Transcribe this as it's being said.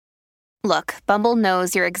Look, Bumble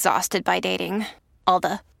knows you're exhausted by dating. All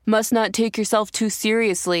the must not take yourself too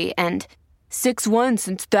seriously and 6'1"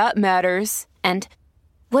 since that matters. And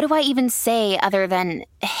what do I even say other than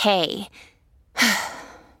hey?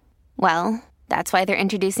 Well, that's why they're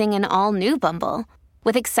introducing an all-new Bumble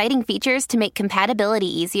with exciting features to make compatibility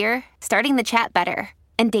easier, starting the chat better,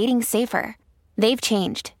 and dating safer. They've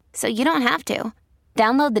changed, so you don't have to.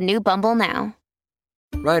 Download the new Bumble now.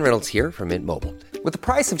 Ryan Reynolds here from Mint Mobile. With the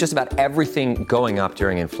price of just about everything going up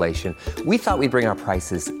during inflation, we thought we'd bring our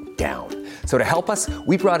prices down. So to help us,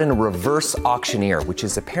 we brought in a reverse auctioneer, which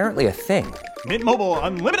is apparently a thing. Mint Mobile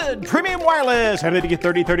Unlimited Premium Wireless. How to get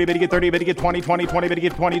 30, 30, how to get 30, how to get 20, 20, 20, how to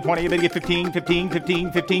get 20, 20, how to get 15, 15,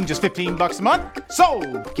 15, 15, just $15 a month?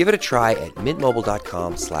 Sold! Give it a try at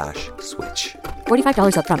mintmobile.com/switch.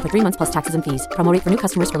 $45 up front for 3 months plus taxes and fees. Promo rate for new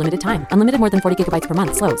customers for limited time. Unlimited more than 40 gigabytes per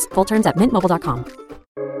month. Slows full terms at mintmobile.com.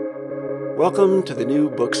 Welcome to the New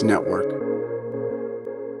Books Network.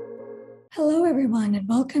 Hello, everyone, and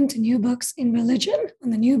welcome to New Books in Religion on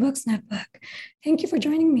the New Books Network. Thank you for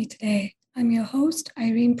joining me today. I'm your host,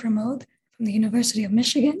 Irene Pramod from the University of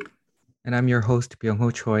Michigan. And I'm your host, Byung-Ho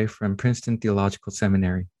Choi from Princeton Theological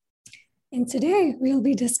Seminary. And today we'll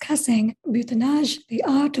be discussing Butenage, The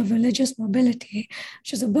Art of Religious Mobility,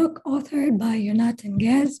 which is a book authored by Jonathan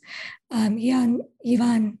Guez,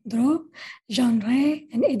 Ivan Dro, Jean Ray,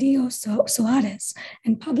 and Edio Soares,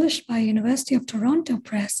 and published by University of Toronto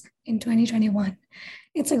Press in 2021.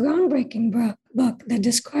 It's a groundbreaking book that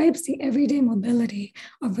describes the everyday mobility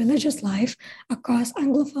of religious life across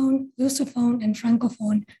Anglophone, Lusophone, and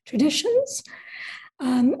Francophone traditions.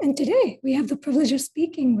 And today we have the privilege of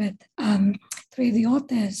speaking with three of the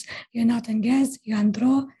authors, Jonathan Guez, Ivan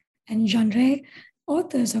Dro, and Jean Ray,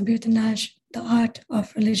 authors of Butenage, The Art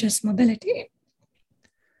of Religious Mobility.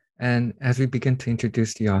 And as we begin to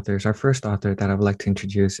introduce the authors, our first author that I would like to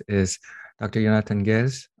introduce is Dr. Jonathan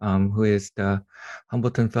Guez, who is the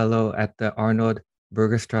Hambleton Fellow at the Arnold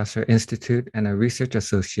Burgerstrasser Institute and a research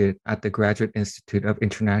associate at the Graduate Institute of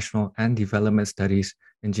International and Development Studies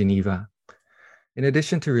in Geneva. In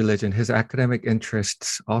addition to religion, his academic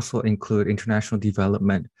interests also include international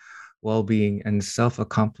development, well-being, and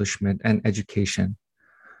self-accomplishment and education.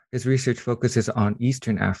 His research focuses on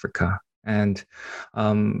Eastern Africa. And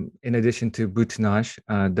in addition to Butenage,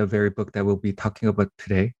 the very book that we'll be talking about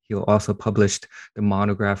today, he'll also published the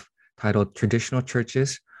monograph titled Traditional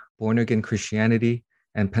Churches, Born-Again Christianity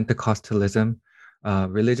and Pentecostalism,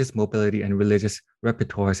 Religious Mobility and Religious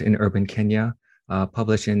Repertoires in Urban Kenya,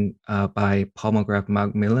 published by Paul McGrath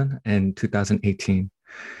Macmillan in 2018.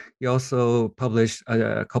 He also published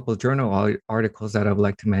a couple of journal articles that I would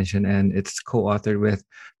like to mention, and it's co-authored with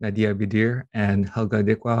Nadia Bidir and Helga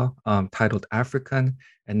Dikwa, titled African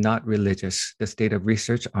and Not Religious, The State of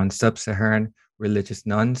Research on Sub-Saharan Religious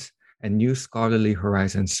Nuns and New Scholarly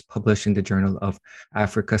Horizons, published in the Journal of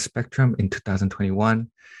Africa Spectrum in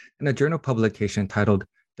 2021, and a journal publication titled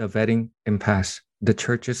The Vetting Impasse, The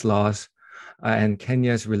Church's Laws and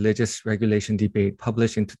Kenya's Religious Regulation Debate,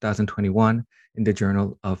 published in 2021 in the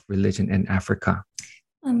Journal of Religion in Africa.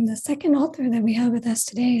 The second author that we have with us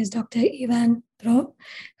today is Dr. Ivan Dro,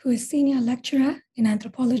 who is Senior Lecturer in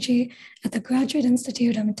Anthropology at the Graduate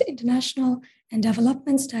Institute of International and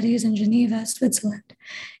Development Studies in Geneva, Switzerland.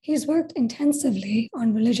 He's worked intensively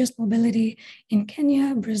on religious mobility in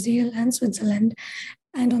Kenya, Brazil, and Switzerland,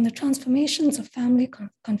 and on the transformations of family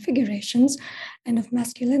configurations and of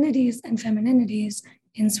masculinities and femininities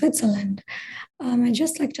in Switzerland. I'd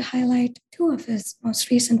just like to highlight two of his most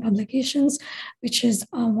recent publications, which is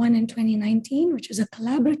one in 2019, which is a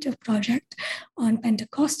collaborative project on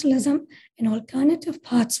Pentecostalism and alternative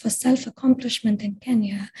paths for self-accomplishment in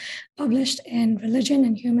Kenya, published in Religion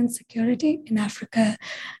and Human Security in Africa,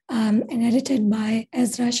 and edited by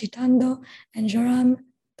Ezra Shitando and Joram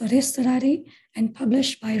Toristorari, and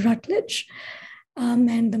published by Routledge.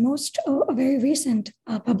 And the most, a very recent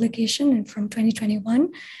publication from 2021,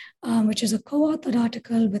 which is a co-authored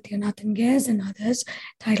article with Jonathan Guez and others,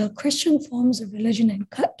 titled Christian Forms of Religion in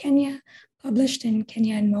Kenya, published in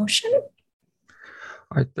Kenya in Motion.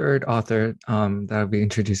 Our third author that I'll be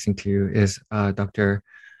introducing to you is Dr.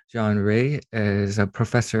 Jean Ray, is a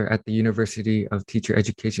professor at the University of Teacher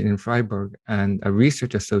Education in Freiburg and a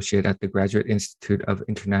research associate at the Graduate Institute of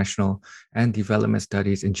International and Development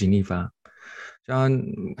Studies in Geneva.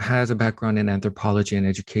 John has a background in anthropology and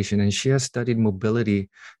education, and she has studied mobility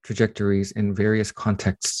trajectories in various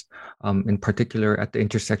contexts, in particular at the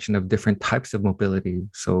intersection of different types of mobility.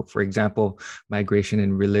 So, for example, migration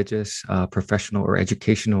in religious, professional, or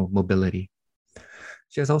educational mobility.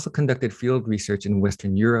 She has also conducted field research in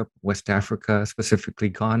Western Europe, West Africa, specifically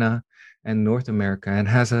Ghana, and North America, and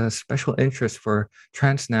has a special interest for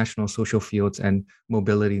transnational social fields and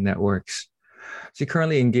mobility networks. She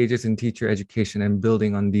currently engages in teacher education and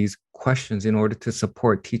building on these questions in order to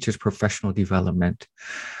support teachers' professional development.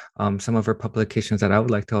 Some of her publications that I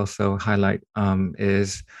would like to also highlight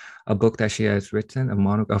is a book that she has written,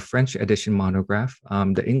 a French edition monograph.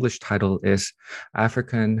 The English title is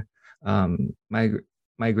African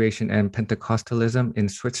Migration and Pentecostalism in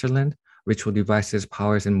Switzerland, Ritual Devices,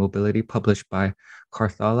 Powers, and Mobility, published by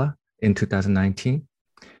Carthala in 2019.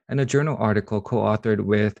 And a journal article co-authored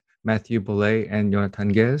with Matthew Bollé and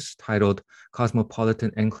Jonathan Guez titled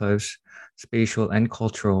Cosmopolitan Enclaves, Spatial and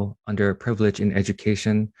Cultural Underprivilege in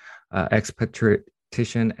Education,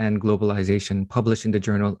 Expatriation and Globalization, published in the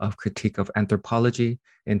Journal of Critique of Anthropology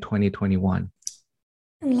in 2021.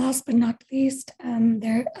 And last but not least,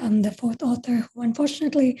 the fourth author, who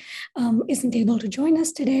unfortunately isn't able to join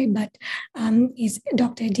us today, but is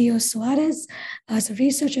Dr. Dio Soares, as a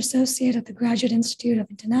research associate at the Graduate Institute of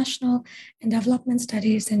International and Development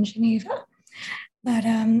Studies in Geneva. But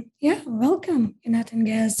welcome, Jonathan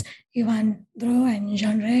Guez, Yvan Dro, and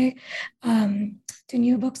Jean-Ray, to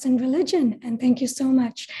New Books in Religion. And thank you so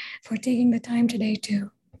much for taking the time today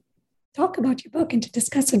to talk about your book and to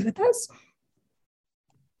discuss it with us.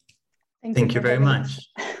 Thank you very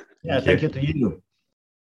much. Thank you to you.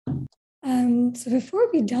 So before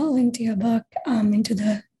we delve into your book, into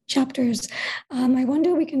the chapters, I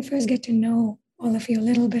wonder we can first get to know all of you a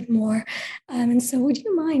little bit more. And so would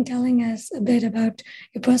you mind telling us a bit about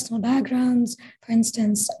your personal backgrounds, for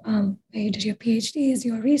instance, where you did your PhDs,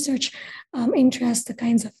 your research interests, the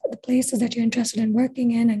kinds of the places that you're interested in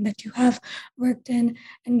working in and that you have worked in,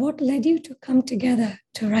 and what led you to come together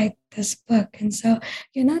to write this book? And so,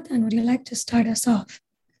 Jonathan, would you like to start us off?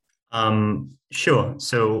 Sure.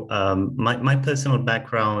 So my personal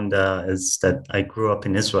background is that I grew up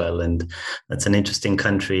in Israel, and that's an interesting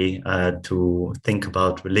country to think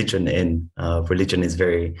about religion in. Religion is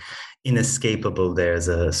very inescapable. There's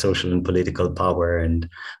a social and political power, and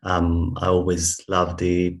I always loved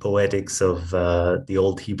the poetics of the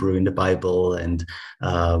Old Hebrew in the Bible. And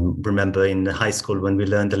remember in high school when we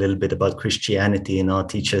learned a little bit about Christianity, and our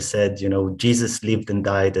teacher said, Jesus lived and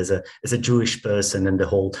died as a Jewish person, and the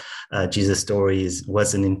whole Jesus story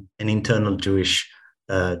was an internal Jewish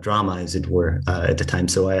drama, as it were, at the time.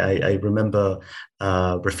 So I remember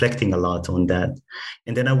reflecting a lot on that.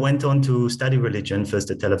 And then I went on to study religion,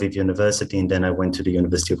 first at Tel Aviv University, and then I went to the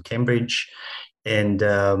University of Cambridge. And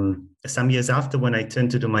some years after, when I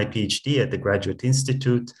turned to do my PhD at the Graduate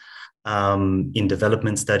Institute in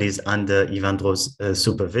development studies under Yvan Dro's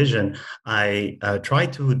supervision, I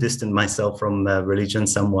tried to distance myself from religion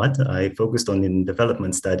somewhat. I focused on in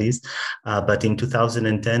development studies, but in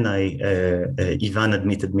 2010, Yvan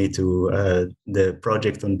admitted me to the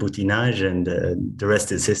project on Boutinage, and the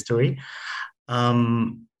rest is history.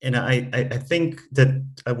 And I think that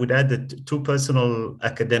I would add that two personal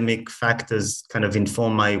academic factors kind of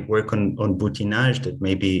inform my work on Boutinage that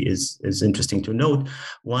maybe is interesting to note.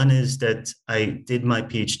 One is that I did my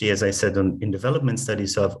PhD, as I said, in development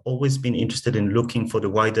studies. So I've always been interested in looking for the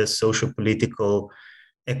wider socio-political,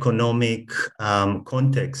 economic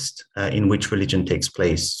context in which religion takes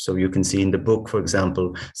place. So you can see in the book, for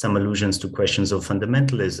example, some allusions to questions of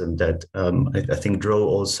fundamentalism that I think draw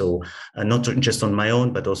also, not just on my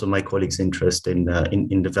own, but also my colleagues' interest in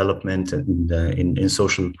development and in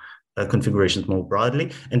social configurations more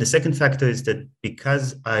broadly. And the second factor is that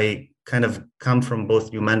because I kind of come from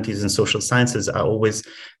both humanities and social sciences, I always,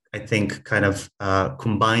 I think, kind of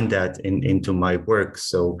combine that into my work.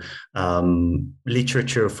 So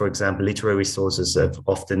literature, for example, literary sources, I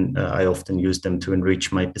often use them to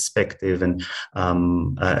enrich my perspective, and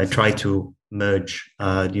I try to merge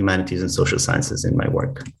humanities and social sciences in my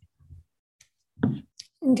work.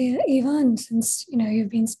 And Yvan, since you've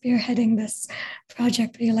been spearheading this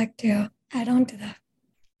project, would you like to add on to that?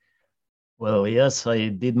 Well, yes, I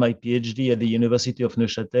did my PhD at the University of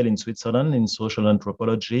Neuchâtel in Switzerland in social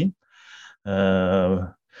anthropology. And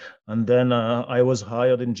then I was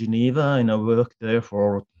hired in Geneva, and I worked there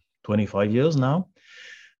for 25 years now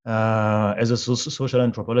as a social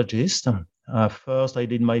anthropologist. First, I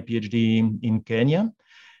did my PhD in Kenya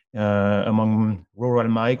among rural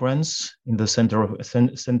migrants in the center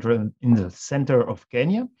of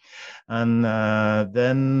Kenya. And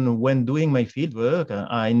then when doing my fieldwork,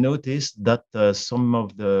 I noticed that some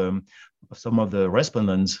of the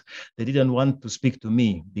respondents, they didn't want to speak to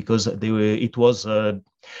me because it was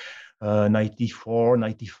 94,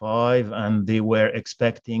 95, and they were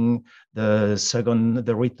expecting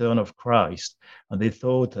the return of Christ. And they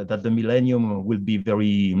thought that the millennium will be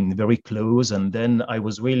very, very close. And then I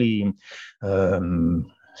was really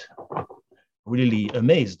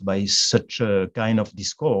amazed by such a kind of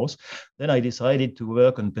discourse. Then I decided to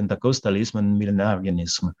work on Pentecostalism and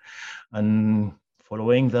millenarianism. And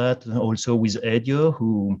following that, also with Edio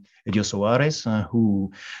Soares,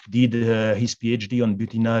 who did his PhD on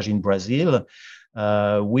butinage in Brazil,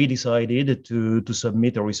 we decided to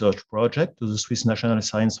submit a research project to the Swiss National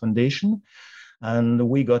Science Foundation. And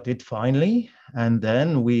we got it finally. And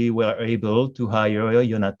then we were able to hire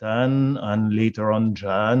Jonathan and later on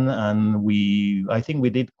Jan. And I think we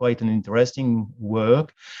did quite an interesting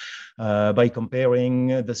work by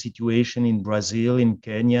comparing the situation in Brazil, in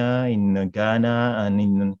Kenya, in Ghana, and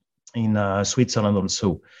in Switzerland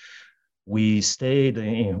also. We stayed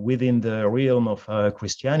within the realm of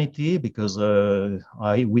Christianity because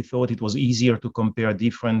we thought it was easier to compare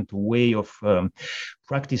different way of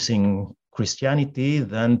practicing Christianity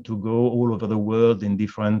than to go all over the world in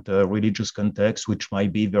different religious contexts, which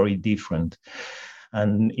might be very different.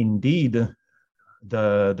 And indeed,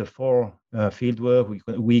 the four fieldwork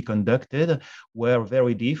we conducted were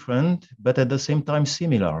very different, but at the same time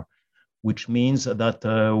similar, which means that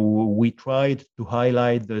we tried to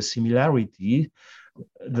highlight the similarities,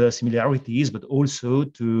 but also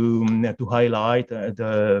to highlight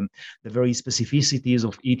the very specificities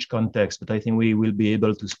of each context. But I think we will be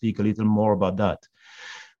able to speak a little more about that.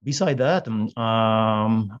 Beside that,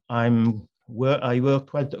 I work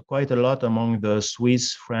quite a lot among the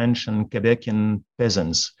Swiss, French, and Quebecian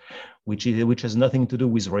peasants, which has nothing to do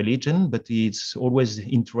with religion, but it's always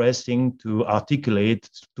interesting to articulate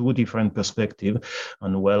two different perspectives.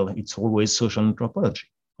 And well, it's always social anthropology,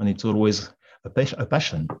 and it's always a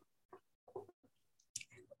passion.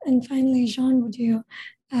 And finally, Jean, would you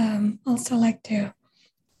also like to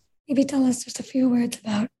maybe tell us just a few words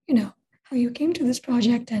about, how you came to this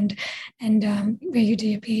project and where you did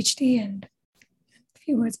your PhD, and a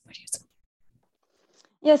few words about yourself?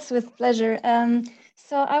 Yes, with pleasure.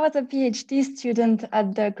 So I was a PhD student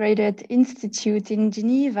at the Graduate Institute in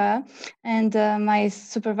Geneva, and my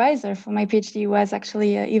supervisor for my PhD was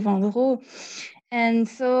actually Yvan Leroux. And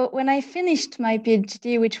so when I finished my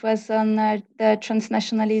PhD, which was on the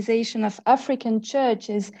transnationalization of African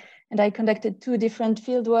churches, and I conducted two different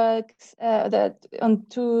fieldworks on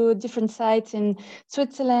two different sites in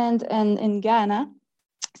Switzerland and in Ghana.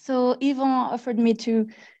 So Yvan offered me to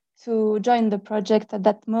join the project at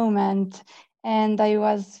that moment, and I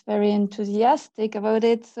was very enthusiastic about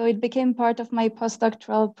it. So it became part of my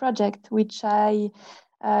postdoctoral project, which I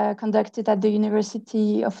conducted at the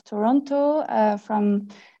University of Toronto from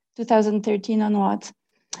 2013 onwards.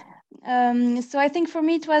 So I think for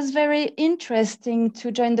me it was very interesting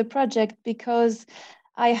to join the project because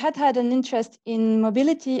I had an interest in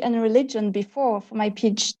mobility and religion before for my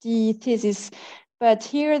PhD thesis, but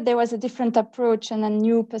here there was a different approach and a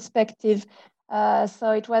new perspective.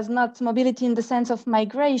 So it was not mobility in the sense of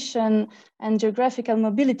migration and geographical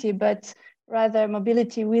mobility, but rather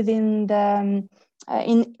mobility within the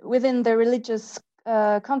religious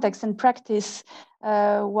context and practice,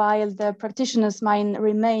 while the practitioners might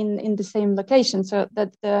remain in the same location. So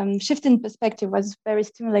that shift in perspective was very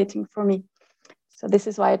stimulating for me. So this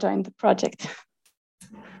is why I joined the project.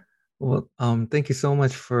 Well, thank you so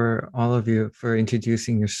much for all of you for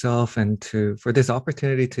introducing yourself and for this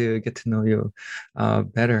opportunity to get to know you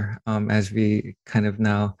better as we kind of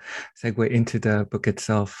now segue into the book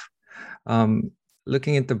itself.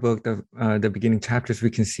 Looking at the book, the beginning chapters,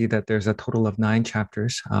 we can see that there's a total of 9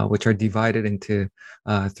 chapters, which are divided into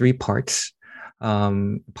 3 parts.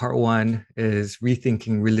 Part 1 is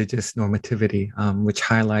rethinking religious normativity, which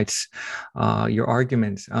highlights your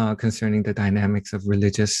arguments concerning the dynamics of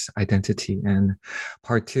religious identity. And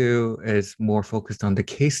part 2 is more focused on the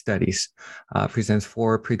case studies, presents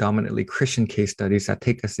 4 predominantly Christian case studies that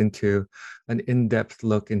take us into an in-depth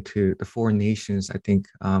look into the 4 nations. I think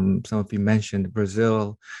some of you mentioned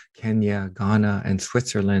Brazil, Kenya, Ghana, and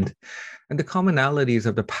Switzerland, and the commonalities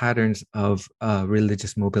of the patterns of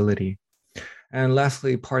religious mobility. And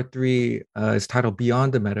lastly, part 3 is titled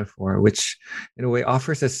Beyond the Metaphor, which in a way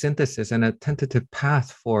offers a synthesis and a tentative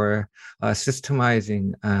path for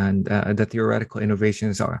systemizing and the theoretical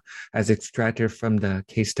innovations are as extracted from the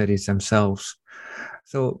case studies themselves.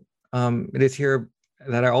 So it is here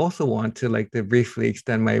that I also want to briefly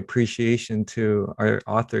extend my appreciation to our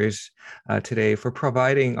authors today for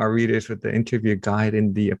providing our readers with the interview guide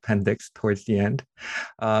in the appendix towards the end,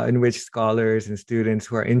 in which scholars and students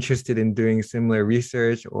who are interested in doing similar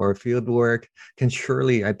research or field work can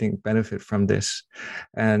surely, I think, benefit from this.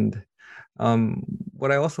 And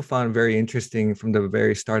what I also found very interesting from the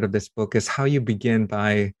very start of this book is how you begin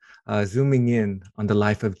by zooming in on the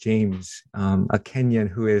life of James, a Kenyan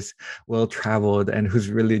who is well-traveled and whose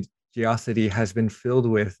religiosity has been filled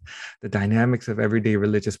with the dynamics of everyday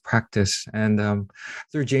religious practice. And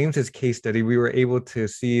through James's case study, we were able to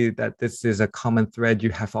see that this is a common thread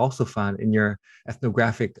you have also found in your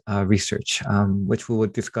ethnographic research, which we will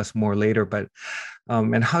discuss more later. But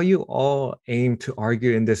and how you all aim to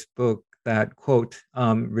argue in this book that, quote,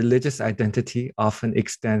 religious identity often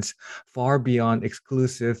extends far beyond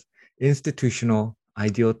exclusive institutional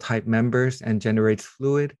ideal type members and generates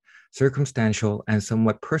fluid, circumstantial, and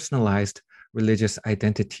somewhat personalized religious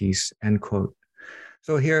identities, end quote.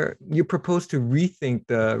 So here you propose to rethink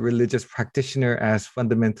the religious practitioner as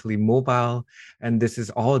fundamentally mobile, and this is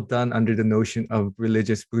all done under the notion of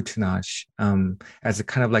religious boutonnage as a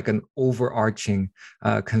kind of like an overarching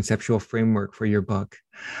conceptual framework for your book.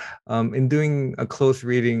 In doing a close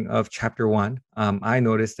reading of chapter 1, I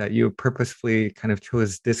noticed that you purposefully kind of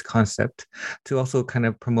chose this concept to also kind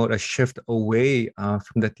of promote a shift away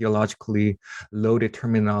from the theologically loaded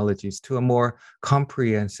terminologies to a more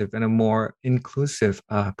comprehensive and a more inclusive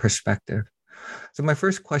perspective. So my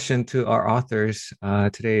first question to our authors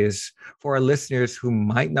today is, for our listeners who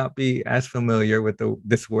might not be as familiar with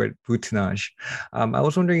this word boutonnage, I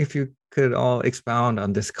was wondering if you could all expound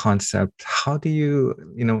on this concept. How do you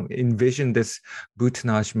envision this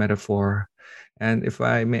boutonnage metaphor? And if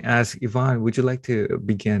I may ask, Ivan, would you like to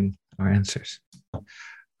begin our answers?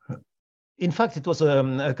 In fact, it was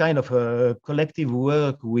a kind of a collective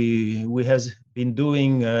work we have been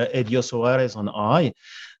doing, Edio Soares and I,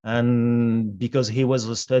 and because he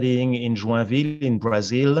was studying in Joinville in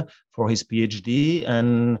Brazil for his PhD,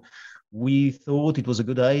 and we thought it was a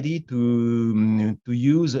good idea to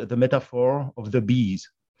use the metaphor of the bees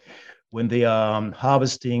when they are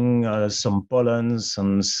harvesting some pollens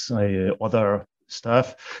and other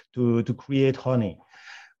stuff to create honey.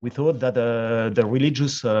 We thought that the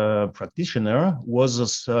religious practitioner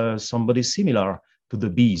was somebody similar to the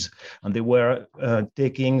bees, and they were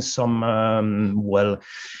taking some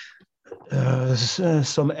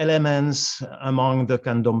some elements among the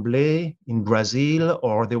candomblé in Brazil,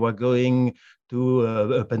 or they were going to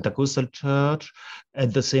a Pentecostal church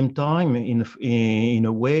at the same time in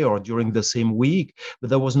a way, or during the same week, but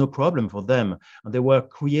there was no problem for them. And they were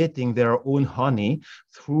creating their own honey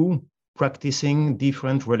through practicing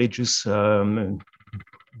different religious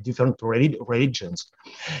religions.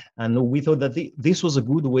 And we thought that this was a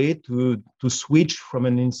good way to switch from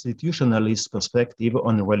an institutionalist perspective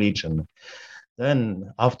on religion.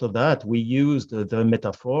 Then after that, we used the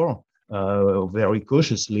metaphor very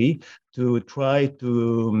cautiously to try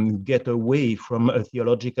to get away from a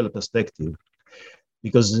theological perspective,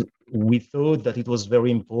 because we thought that it was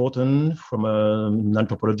very important from an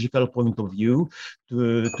anthropological point of view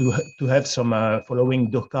to have some, following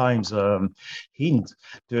Durkheim's hint,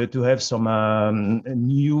 to have some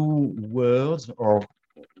new words or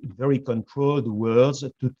very controlled words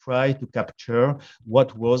to try to capture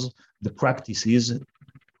what was the practices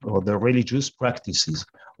or the religious practices,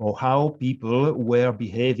 or how people were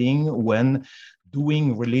behaving when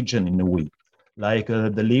doing religion in a way, like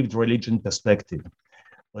the lived religion perspective.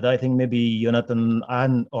 But I think maybe Jonathan,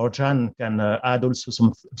 Anne, or Jan can add also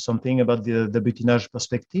something about the boutonnage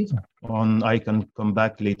perspective. I can come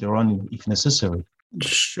back later on if necessary.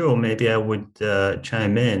 Sure, maybe I would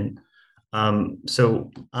chime in. So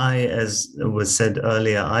I, as was said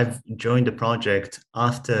earlier, I've joined the project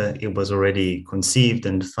after it was already conceived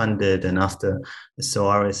and funded, and after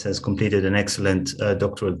Soares has completed an excellent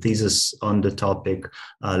doctoral thesis on the topic,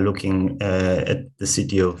 looking at the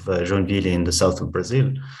city of Joinville in the south of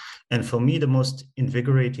Brazil. And for me, the most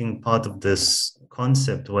invigorating part of this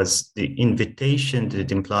concept was the invitation that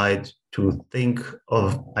it implied to think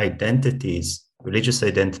of identities, religious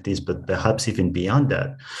identities, but perhaps even beyond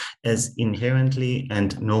that, as inherently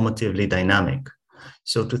and normatively dynamic.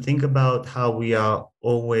 So to think about how we are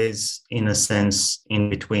always, in a sense, in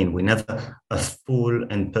between. We never a full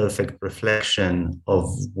and perfect reflection of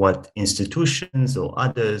what institutions or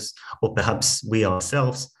others, or perhaps we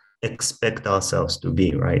ourselves, expect ourselves to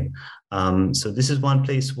be, right? So this is one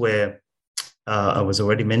place where I was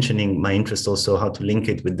already mentioning my interest also how to link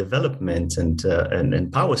it with development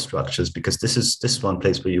and power structures, because this is one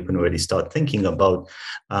place where you can already start thinking about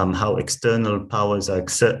how external powers are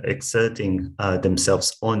exerting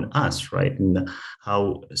themselves on us, right? And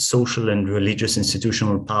how social and religious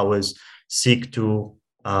institutional powers seek to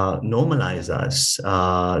normalize us,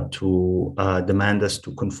 to demand us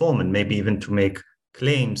to conform, and maybe even to make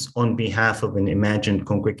claims on behalf of an imagined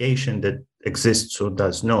congregation that exists or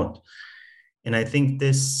does not. And I think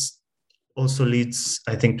this also leads,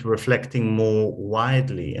 I think, to reflecting more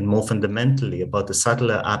widely and more fundamentally about the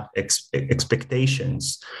subtler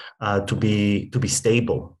expectations to be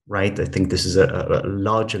stable, right? I think this is a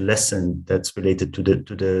larger lesson that's related to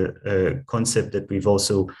the concept that we've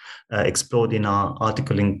also explored in our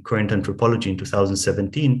article in Current Anthropology in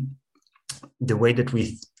 2017, the way that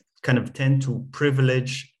we kind of tend to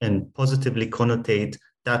privilege and positively connotate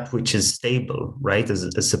that which is stable, right, as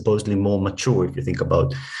supposedly more mature, if you think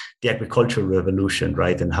about the agricultural revolution,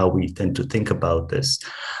 right, and how we tend to think about this.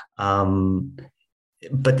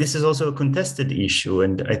 But this is also a contested issue.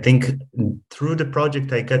 And I think through the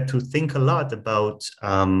project, I got to think a lot about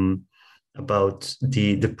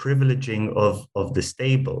the privileging of the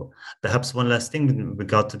stable. Perhaps one last thing in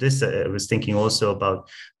regard to this, I was thinking also about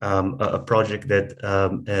a project that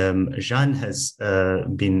Jeanne has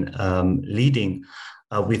been leading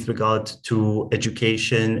with regard to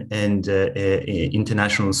education and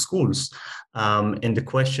international schools. And the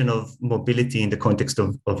question of mobility in the context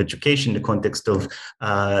of education, the context of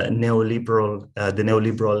the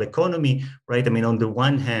neoliberal economy, right? I mean, on the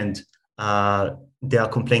one hand, there are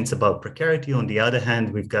complaints about precarity. On the other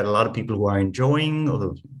hand, we've got a lot of people who are enjoying,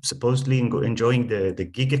 or supposedly enjoying the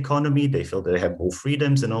gig economy. They feel that they have more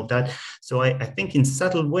freedoms and all that. So I think in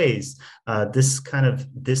subtle ways, this kind of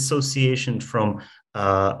dissociation from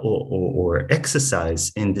or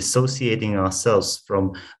exercise in dissociating ourselves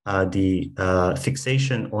from the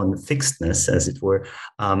fixation on fixedness, as it were,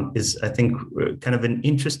 is, I think, kind of an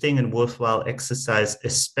interesting and worthwhile exercise,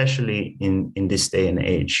 especially in this day and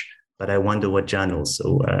age. But I wonder what Jeanne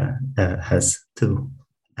also has to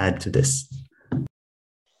add to this.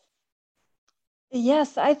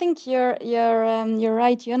 Yes, I think you're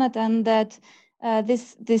right, Jonathan, that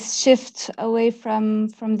this shift away from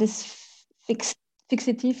this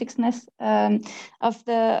fixedness of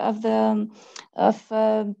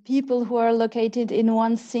people who are located in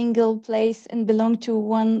one single place and belong to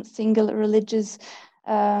one single religious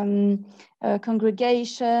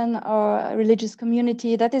congregation or religious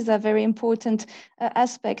community. That is a very important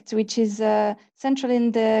aspect, which is central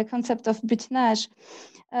in the concept of butinage.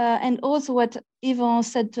 And also what Yvan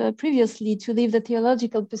said previously, to leave the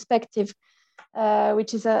theological perspective,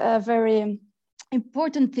 which is a very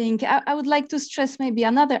important thing. I would like to stress maybe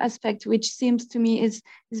another aspect, which seems to me is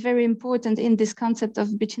very important in this concept of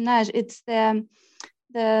butinage. It's the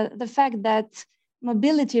fact that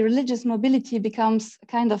mobility, religious mobility, becomes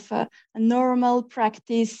kind of a normal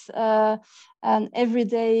practice, and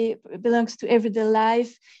everyday, belongs to everyday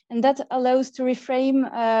life, and that allows to reframe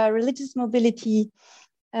religious mobility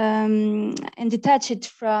and detach it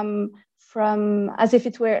from as if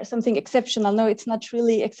it were something exceptional. No, it's not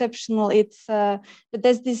really exceptional. It's but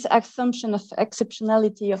there's this assumption of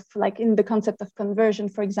exceptionality, of like in the concept of conversion,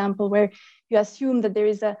 for example, where you assume that there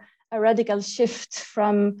is a radical shift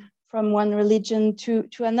from one religion to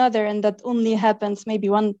another, and that only happens maybe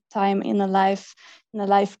one time in a life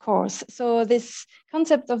course. So this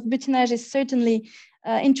concept of butinage is certainly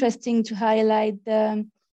interesting to highlight the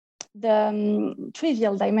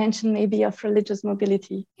trivial dimension maybe of religious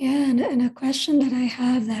mobility. Yeah, and a question that I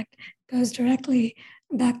have that goes directly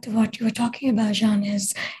back to what you were talking about, Jeanne,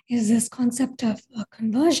 is this concept of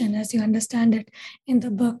conversion, as you understand it in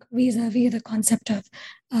the book, vis-a-vis the concept of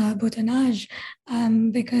butinage,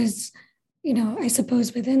 because, you know, I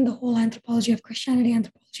suppose within the whole anthropology of Christianity,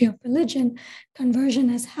 anthropology of religion, conversion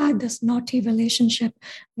has had this knotty relationship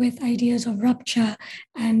with ideas of rupture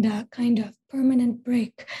and a kind of permanent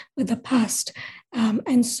break with the past.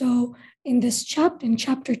 And so in this chapter, in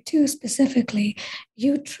chapter 2 specifically,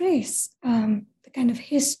 you trace the kind of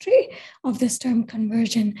history of this term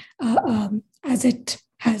conversion as it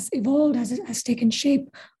has evolved, as it has taken shape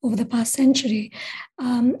over the past century,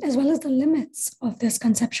 as well as the limits of this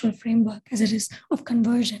conceptual framework as it is of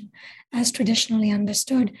conversion as traditionally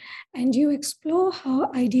understood. And you explore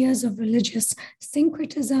how ideas of religious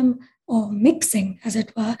syncretism or mixing, as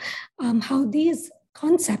it were, how these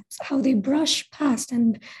concepts, how they brush past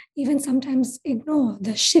and even sometimes ignore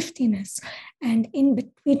the shiftiness and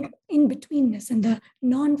in-betweenness and the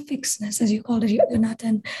non-fixedness, as you called it,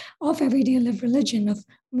 Jonathan, of everyday lived religion, of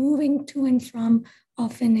moving to and from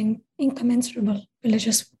often incommensurable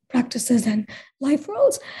religious practices and life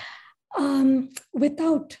roles,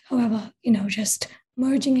 without, however, just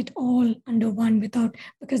merging it all under one,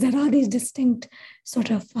 because there are these distinct sort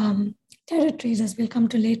of territories, as we'll come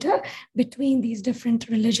to later, between these different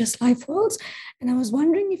religious life worlds. And I was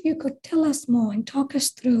wondering if you could tell us more and talk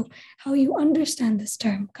us through how you understand this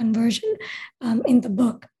term, conversion, in the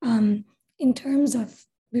book, in terms of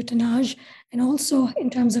Butenange, and also in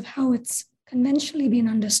terms of how it's conventionally been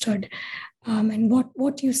understood, and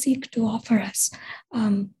what you seek to offer us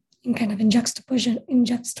in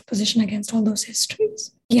juxtaposition against all those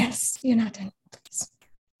histories. Yes, Jonathan, please.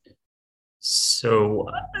 So,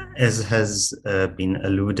 as has been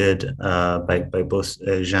alluded by both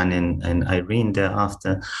Jeanne and Irene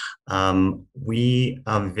thereafter, we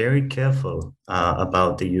are very careful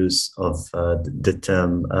about the use of the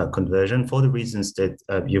term conversion for the reasons that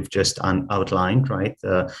you've just outlined, right?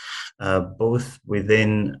 Both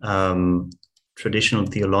within traditional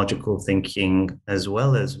theological thinking as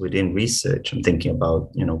well as within research. I'm thinking about,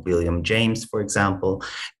 William James, for example.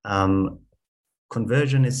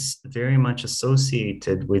 Conversion is very much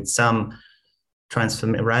associated with some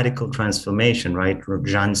radical transformation, right?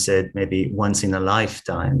 Jeanne said maybe once in a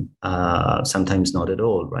lifetime, sometimes not at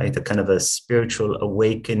all, right? A kind of a spiritual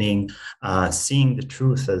awakening, seeing the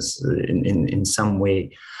truth as in some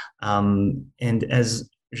way. And as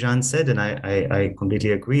Jeanne said, and I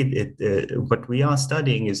completely agree, what we are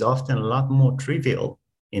studying is often a lot more trivial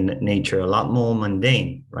in nature, a lot more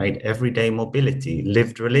mundane, right? Everyday mobility,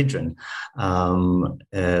 lived religion.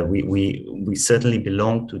 We certainly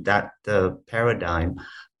belong to that paradigm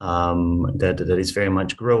that is very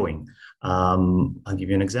much growing. I'll give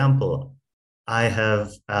you an example. I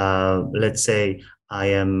have, let's say, I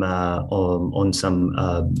am on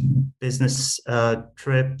some business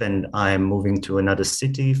trip, and I am moving to another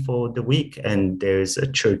city for the week, and there's a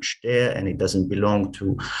church there, and it doesn't belong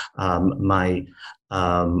to my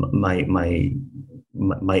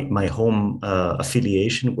home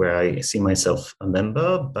affiliation where I see myself a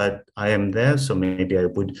member, but I am there, so maybe I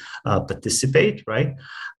would participate, right?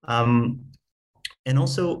 And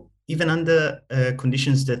also, even under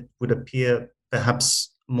conditions that would appear perhaps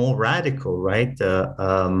more radical, right?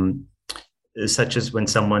 Such as when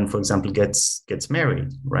someone, for example, gets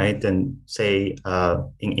married, right? And say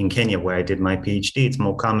in Kenya, where I did my PhD, it's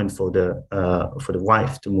more common for the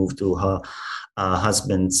wife to move to her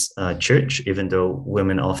husband's church, even though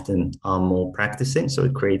women often are more practicing. So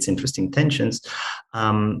it creates interesting tensions.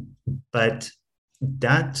 But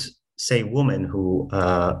that, say, woman who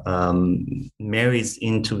marries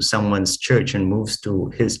into someone's church and moves to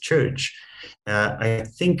his church, I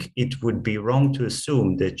think it would be wrong to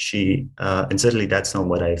assume that she, and certainly that's not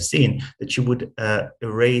what I've seen, that she would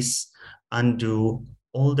undo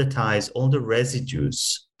all the ties, all the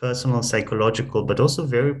residues, personal, psychological, but also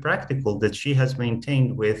very practical, that she has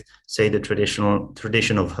maintained with, say, the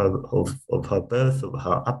tradition of her birth, of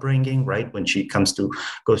her upbringing, right? When she goes to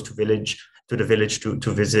the village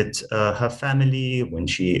to visit her family, when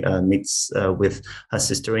she meets with her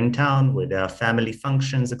sister in town, with their family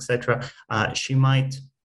functions, etc. She might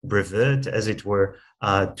revert, as it were,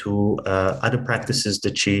 to other practices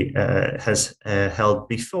that she has held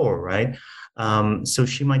before, right? So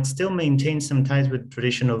she might still maintain some ties with the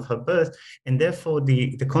tradition of her birth, and therefore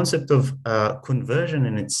the concept of conversion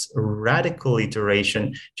in its radical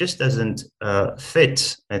iteration just doesn't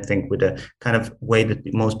fit, I think, with the kind of way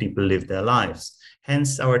that most people live their lives.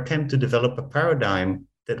 Hence, our attempt to develop a paradigm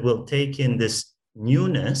that will take in this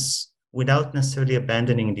newness without necessarily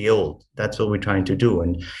abandoning the old. That's what we're trying to do.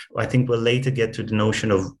 And I think we'll later get to the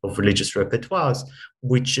notion of religious repertoires,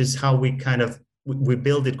 which is how we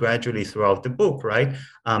build it gradually throughout the book, right?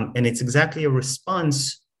 And it's exactly a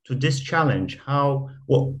response to this challenge. How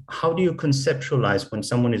do you conceptualize when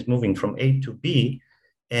someone is moving from A to B,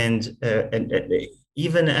 and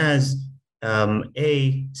even as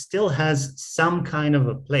A still has some kind of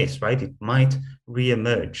a place, right? It might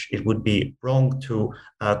reemerge. It would be wrong to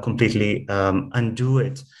completely undo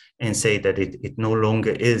it and say that it no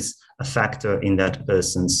longer is a factor in that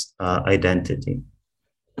person's identity.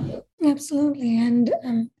 Absolutely. And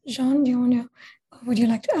Jean, would you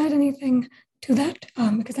like to add anything to that?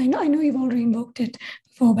 Because I know you've already invoked it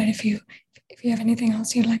before, but if you have anything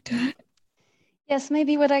else you'd like to add. Yes,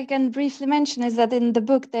 maybe what I can briefly mention is that in the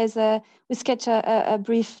book we sketch a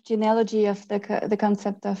brief genealogy of the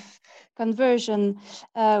concept of conversion,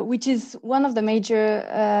 which is one of the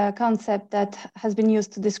major concepts that has been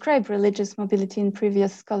used to describe religious mobility in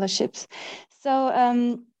previous scholarships.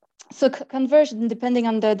 So conversion, depending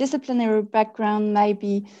on the disciplinary background,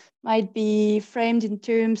 might be framed in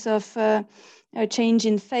terms of a change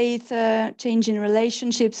in faith, change in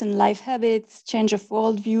relationships and life habits, change of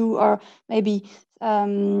worldview, or maybe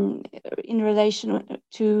in relation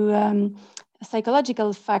to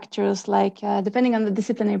psychological factors like, depending on the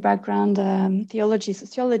disciplinary background, theology,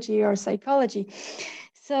 sociology, or psychology.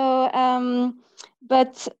 So,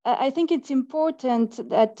 but I think it's important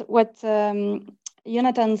that what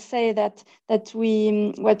Jonathan say that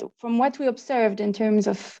from what we observed in terms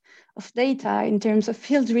of data, in terms of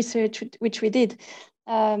field research, which we did,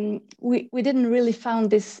 we didn't really found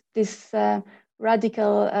this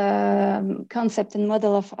radical concept and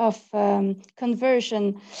model of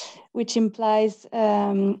conversion, which implies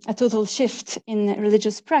a total shift in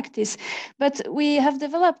religious practice. But we have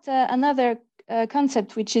developed another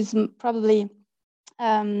concept, which is probably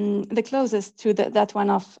the closest to that one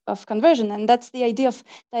of conversion, and that's the idea of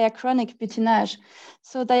diachronic butinage.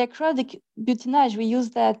 So diachronic butinage, we use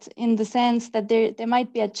that in the sense that there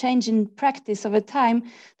might be a change in practice over time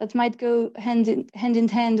that might go hand in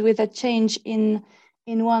hand with a change in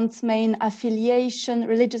one's main affiliation,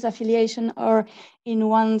 religious affiliation, or in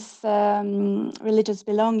one's religious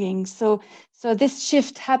belonging. So this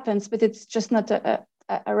shift happens, but it's just not a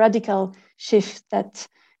radical shift that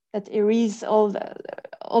erases all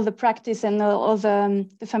the practice and all the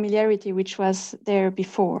familiarity which was there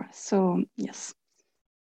before. So yes,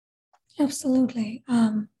 absolutely.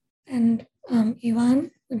 And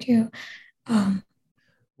Ivan, would you?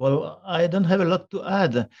 Well, I don't have a lot to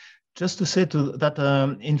add. Just to say to that,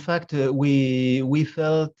 in fact, we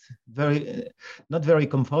felt not very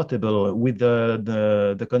comfortable with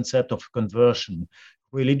the concept of conversion.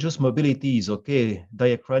 Religious mobility is okay.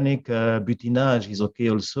 Diachronic butinage is okay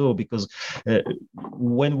also, because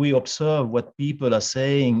when we observe what people are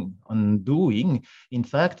saying and doing, in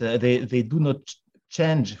fact, they do not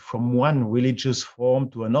change from one religious form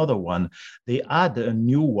to another one. They add a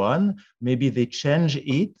new one, maybe they change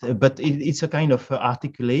it, but it's a kind of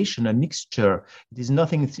articulation, a mixture. It is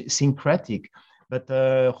nothing syncretic. But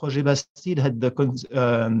Roger Bastide had the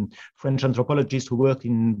French anthropologist who worked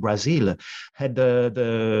in Brazil, had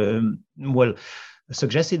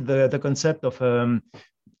suggested the concept of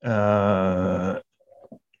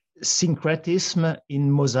syncretism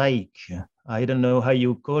in mosaic. I don't know how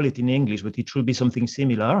you call it in English, but it should be something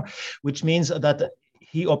similar, which means that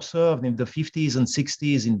he observed in the 50s and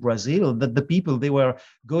 60s in Brazil that the people, they were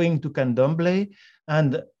going to candomblé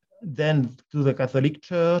and then to the Catholic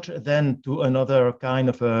Church, then to another kind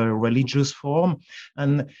of a religious form,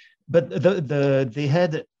 but they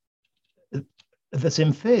had the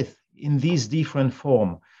same faith in these different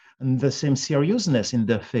forms and the same seriousness in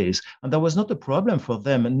their faith, and there was not a problem for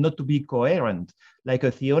them not to be coherent like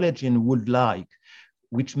a theologian would like.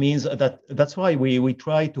 Which means that's why we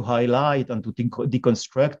try to highlight and to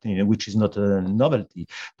deconstruct, which is not a novelty,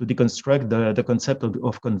 to deconstruct the concept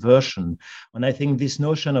of conversion. And I think this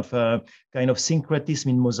notion of a kind of syncretism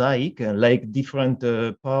in mosaic, like different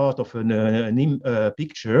part of a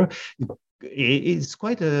picture, is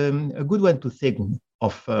quite a good one to think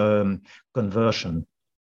of conversion.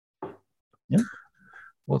 Yeah.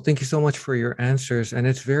 Well, thank you so much for your answers. And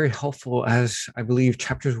it's very helpful, as I believe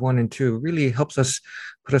chapters 1 and 2 really helps us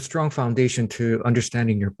put a strong foundation to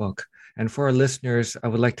understanding your book. And for our listeners, I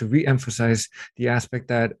would like to re-emphasize the aspect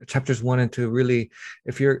that chapters 1 and 2 really,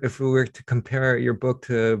 if we were to compare your book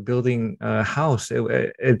to building a house,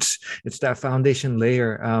 it's that foundation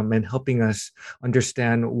layer and helping us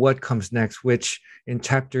understand what comes next, which in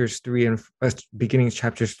chapters 3 and beginning of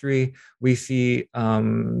chapters 3, we see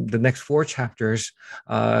the next 4 chapters,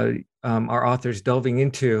 our authors delving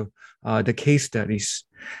into the case studies.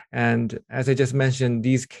 And as I just mentioned,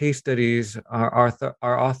 these case studies, our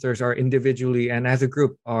authors are individually and as a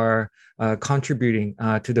group are contributing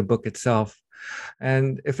to the book itself.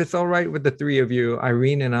 And if it's all right with the three of you,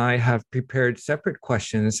 Irene and I have prepared separate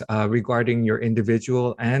questions regarding your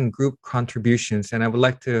individual and group contributions. And I would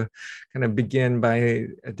like to kind of begin by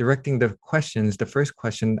directing the questions, the first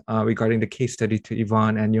question regarding the case study to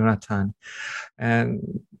Yvonne and Jonathan. And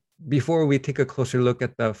before we take a closer look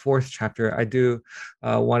at the 4th chapter, I do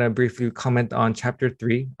want to briefly comment on chapter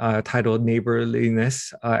 3, titled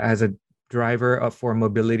Neighborliness, as a driver for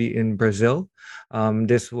mobility in Brazil.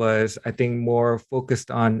 This was, I think, more focused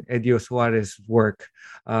on Edio Soares' work,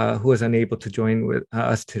 who was unable to join with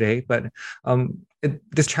us today. But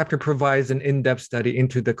this chapter provides an in-depth study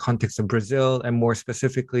into the context of Brazil, and more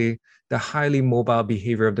specifically, the highly mobile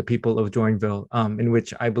behavior of the people of Joinville, in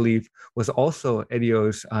which I believe was also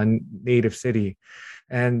Edio's native city,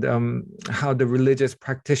 and how the religious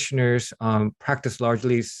practitioners practice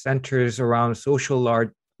largely centers around social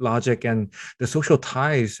logic and the social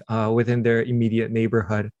ties within their immediate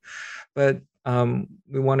neighborhood. But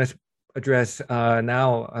we want to address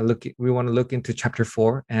we want to look into chapter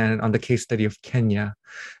 4 and on the case study of Kenya.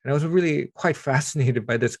 And I was really quite fascinated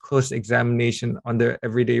by this close examination on the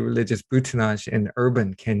everyday religious bruttinage in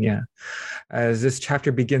urban Kenya, as this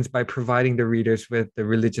chapter begins by providing the readers with the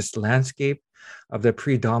religious landscape of the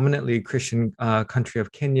predominantly Christian country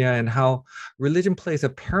of Kenya, and how religion plays a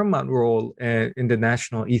paramount role in the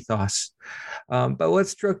national ethos. But what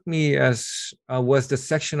struck me was the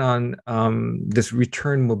section on this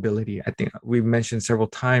return mobility. I think we've mentioned several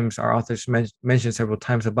times, our authors mentioned several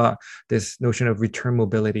times about this notion of return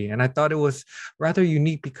mobility. And I thought it was rather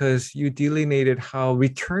unique because you delineated how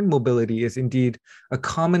return mobility is indeed a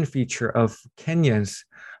common feature of Kenyans'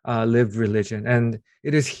 lived religion. And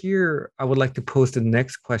it is here I would like to pose the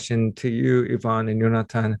next question to you, Yvonne and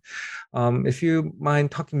Jonathan. If you mind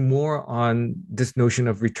talking more on this notion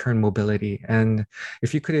of return mobility, and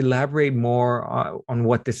if you could elaborate more on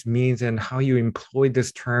what this means and how you employed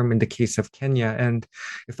this term in the case of Kenya. And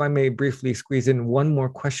if I may briefly squeeze in one more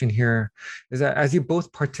question here, is that as you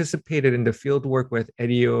both participated in the field work with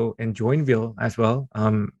Edio and Joinville as well,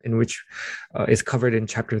 in which is covered in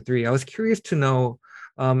chapter 3, I was curious to know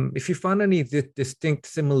if you found any distinct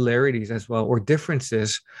similarities as well, or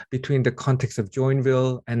differences between the context of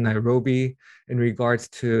Joinville and Nairobi in regards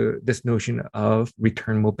to this notion of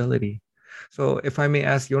return mobility. So if I may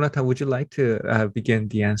ask, Jonathan, would you like to begin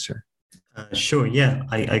the answer? Sure, yeah,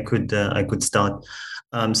 I could start.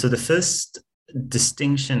 So the first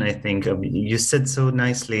distinction, I think, you said so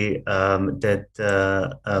nicely that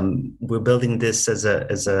we're building this as a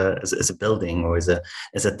building, or as a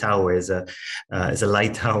tower, as a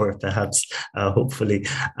light tower, perhaps, hopefully.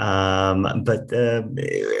 But the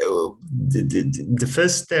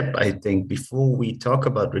first step, I think, before we talk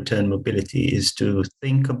about return mobility, is to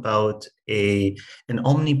think about an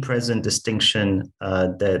omnipresent distinction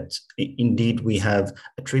that indeed we have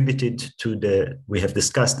attributed we have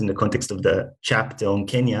discussed in the context of the chapter on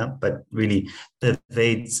Kenya, but really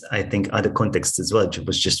pervades, I think, other contexts as well. It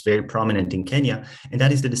was just very prominent in Kenya, and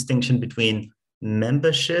that is the distinction between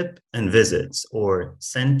membership and visits, or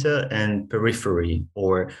center and periphery,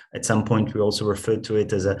 or at some point we also referred to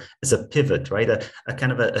it as a pivot, right? A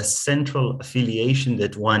kind of a central affiliation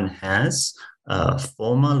that one has,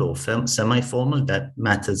 formal or semi-formal, that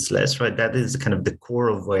matters less, right? That is kind of the core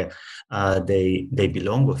of where they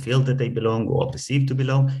belong, or feel that they belong, or are perceived to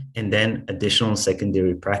belong, and then additional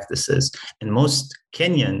secondary practices. And most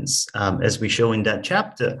Kenyans, as we show in that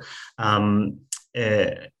chapter,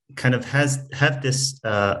 kind of have this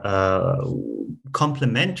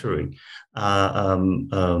complementary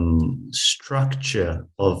structure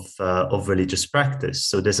of religious practice.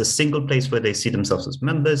 So there's a single place where they see themselves as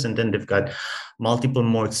members, and then they've got multiple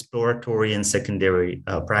more exploratory and secondary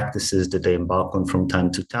practices that they embark on from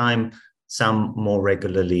time to time, some more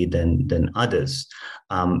regularly than others.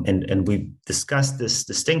 And we've discussed this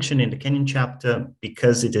distinction in the Kenyan chapter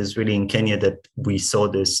because it is really in Kenya that we saw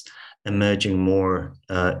this emerging more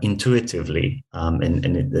intuitively,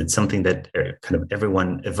 and it's something that kind of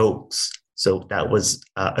everyone evokes. So that was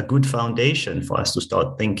a good foundation for us to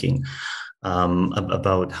start thinking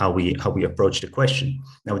about how we approach the question.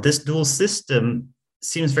 Now, this dual system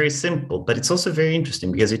seems very simple, but it's also very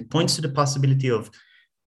interesting because it points to the possibility of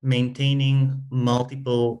maintaining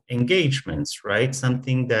multiple engagements, right?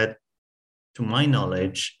 Something that, to my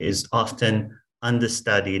knowledge, is often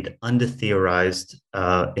understudied, under-theorized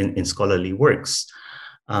in scholarly works,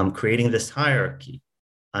 creating this hierarchy.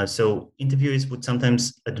 So interviewees would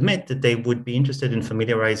sometimes admit that they would be interested in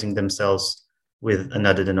familiarizing themselves with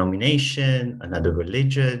another denomination, another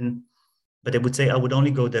religion, but they would say, I would only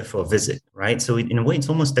go there for a visit, right? So in a way, it's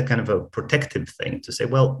almost a kind of a protective thing to say,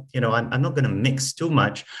 well, I'm not going to mix too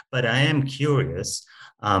much, but I am curious,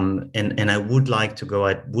 and I would like to go,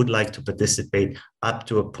 I would like to participate up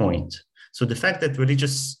to a point. So the fact that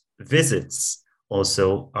religious visits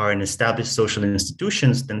also are in established social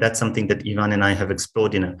institutions, then that's something that Ivan and I have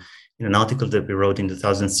explored in an article that we wrote in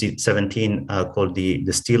 2017 called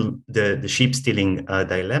the sheep stealing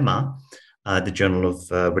dilemma, the Journal of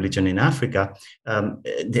Religion in Africa,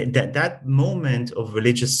 that moment of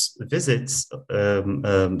religious visits,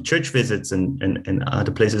 church visits, and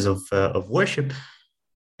other places of worship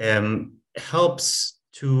helps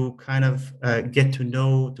to kind of get to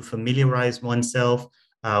know, to familiarize oneself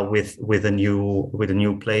with a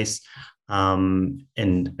new place. And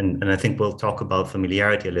I think we'll talk about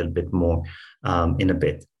familiarity a little bit more in a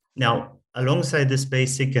bit. Now, alongside this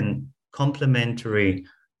basic and complementary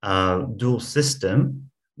dual system,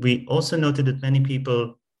 we also noted that many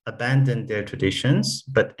people abandoned their traditions,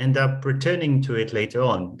 but end up returning to it later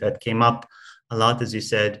on. That came up a lot, as you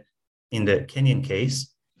said, in the Kenyan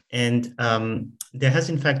case. And there has,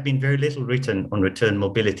 in fact, been very little written on return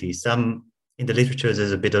mobility. Some in the literature,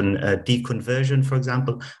 there's a bit on deconversion, for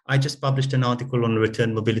example. I just published an article on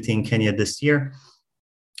return mobility in Kenya this year.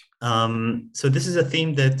 So this is a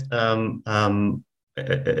theme that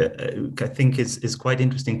I think is quite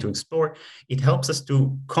interesting to explore. It helps us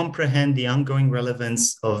to comprehend the ongoing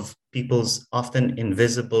relevance of people's often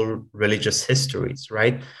invisible religious histories,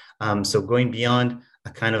 right? So going beyond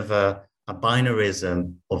a kind of a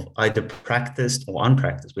binarism of either practiced or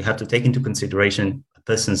unpracticed, we have to take into consideration a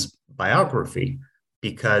person's biography,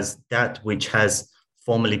 because that which has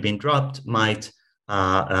formerly been dropped might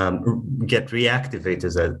get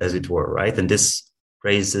reactivated, as it were, right? And this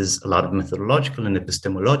raises a lot of methodological and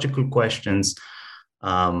epistemological questions.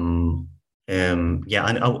 And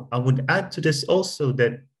I would add to this also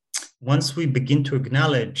that once we begin to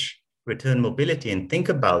acknowledge return mobility and think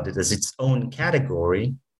about it as its own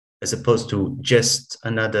category, as opposed to just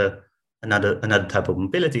another type of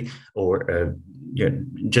mobility, or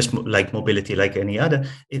just like mobility like any other,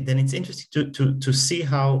 then it's interesting to see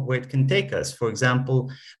where it can take us. For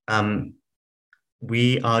example,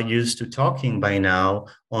 we are used to talking by now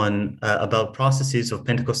about processes of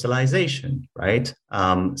Pentecostalization, right?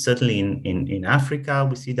 Certainly in Africa,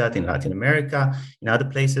 we see that, in Latin America, in other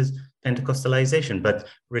places, Pentecostalization. But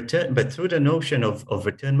through the notion of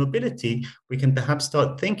return mobility, we can perhaps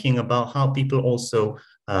start thinking about how people also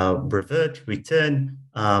return.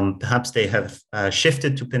 Perhaps they have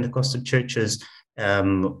shifted to Pentecostal churches.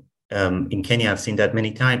 In Kenya, I've seen that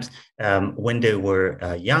many times when they were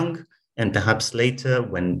young, and perhaps later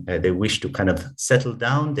when they wish to kind of settle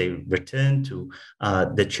down, they return to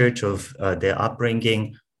the church of their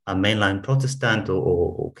upbringing, mainline Protestant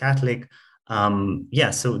or Catholic.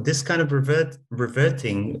 So this kind of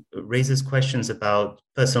reverting raises questions about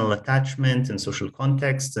personal attachment and social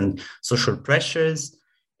context and social pressures,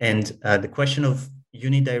 and the question of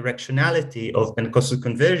unidirectionality of Pentecostal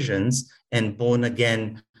conversions and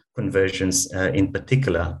born-again conversions in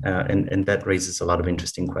particular, and that raises a lot of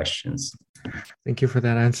interesting questions. Thank you for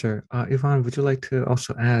that answer. Yvonne, would you like to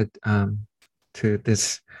also add to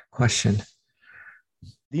this question?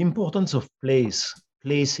 The importance of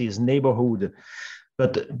places, neighborhood,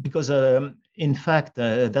 but because in fact,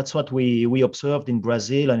 that's what we observed in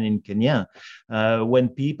Brazil and in Kenya. When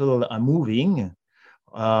people are moving,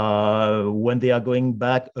 when they are going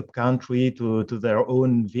back up country to their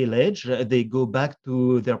own village, they go back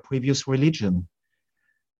to their previous religion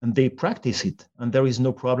and they practice it, and there is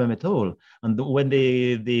no problem at all. And when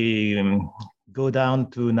they go down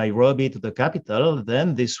to Nairobi, to the capital,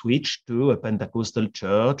 then they switch to a Pentecostal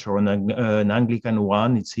church or an Anglican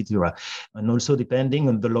one, etc. And also depending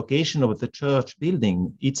on the location of the church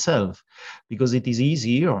building itself, because it is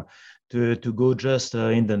easier to go just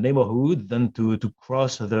in the neighborhood than to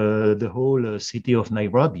cross the whole city of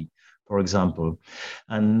Nairobi, for example.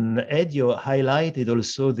 And Edio highlighted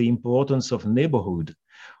also the importance of neighborhood,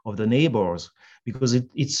 of the neighbors, because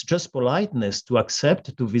it's just politeness to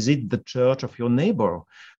accept to visit the church of your neighbor.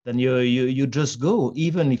 Then you just go,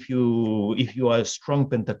 even if you are a strong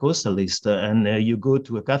Pentecostalist and you go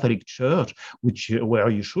to a Catholic church, where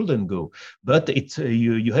you shouldn't go. But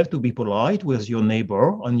you have to be polite with your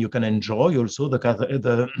neighbor, and you can enjoy also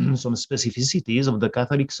some specificities of the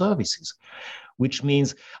Catholic services. Which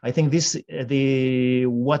means, I think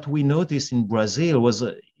what we noticed in Brazil was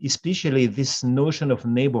especially this notion of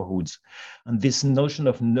neighborhoods and this notion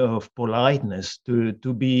of politeness, to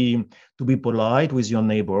be polite with your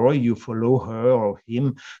neighbor. You follow her or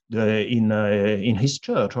him in his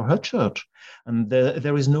church or her church, and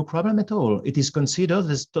there is no problem at all. It is considered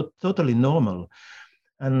as totally normal.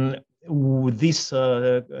 And this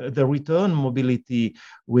the return mobility,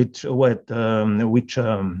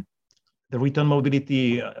 the return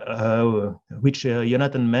mobility, which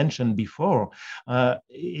Jonathan mentioned before,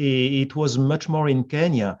 it was much more in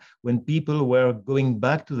Kenya when people were going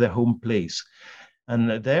back to their home place.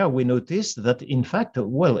 And there we noticed that, in fact,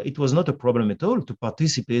 well, it was not a problem at all to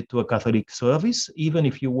participate to a Catholic service, even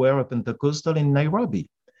if you were a Pentecostal in Nairobi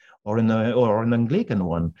or an Anglican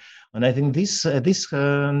one. And I think this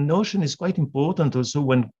notion is quite important also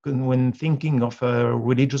when thinking of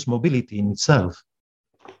religious mobility in itself.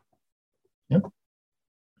 Yeah,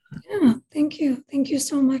 thank you. Thank you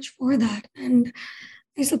so much for that. And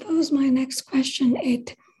I suppose my next question,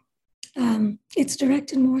 it's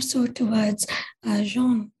directed more so towards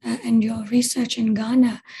Jean and your research in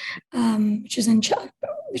Ghana,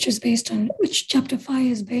 which chapter 5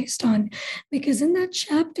 is based on, because in that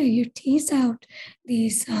chapter you tease out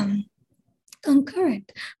these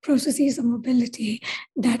concurrent processes of mobility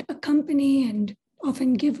that accompany and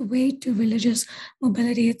often give way to religious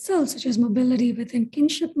mobility itself, such as mobility within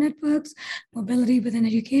kinship networks, mobility within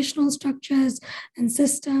educational structures and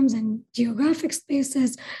systems and geographic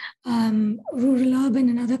spaces, rural, urban,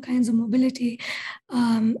 and other kinds of mobility.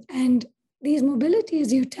 And these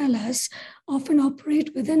mobilities, you tell us, often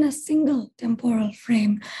operate within a single temporal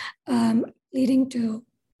frame, leading to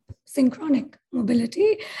synchronic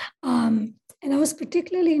mobility. And I was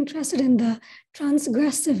particularly interested in the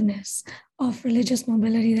transgressiveness of religious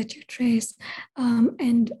mobility that you trace,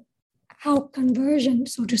 and how conversion,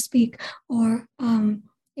 so to speak, or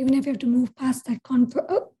even if you have to move past that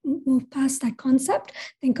concept,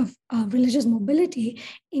 think of religious mobility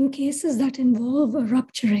in cases that involve a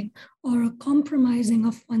rupturing or a compromising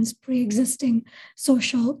of one's pre-existing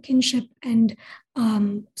social kinship and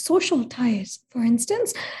social ties, for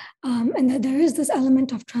instance, and that there is this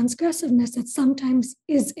element of transgressiveness that sometimes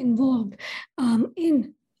is involved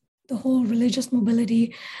in the whole religious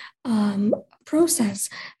mobility process.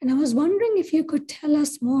 And I was wondering if you could tell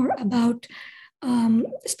us more about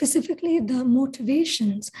specifically the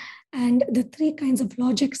motivations and the three kinds of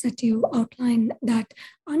logics that you outline that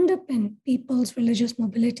underpin people's religious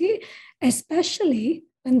mobility, especially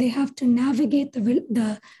when they have to navigate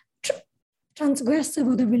the transgressive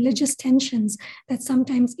or the religious tensions that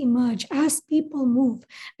sometimes emerge as people move,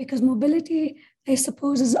 because mobility, I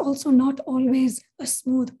suppose, is also not always a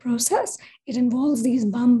smooth process. It involves these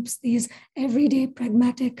bumps, these everyday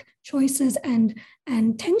pragmatic choices and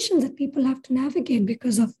tensions that people have to navigate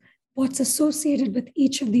because of what's associated with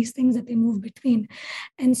each of these things that they move between.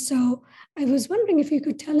 And so I was wondering if you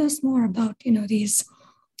could tell us more about,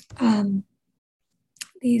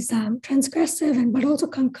 these transgressive but also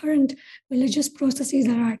concurrent religious processes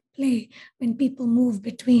that are at play when people move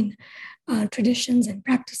between traditions and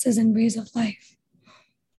practices and ways of life.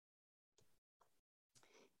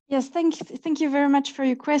 Yes, thank you very much for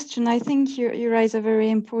your question. I think you raise a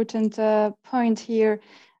very important point here,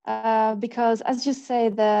 because as you say,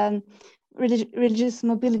 the religious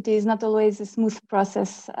mobility is not always a smooth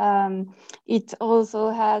process. It also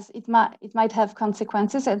it might have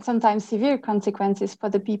consequences, and sometimes severe consequences, for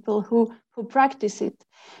the people who practice it.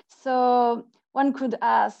 So one could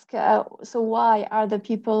ask, so why are the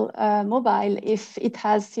people mobile if it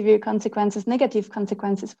has severe consequences, negative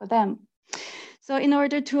consequences for them? So in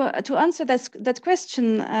order to answer that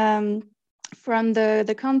question, from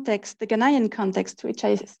the context, the Ghanaian context, which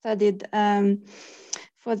I studied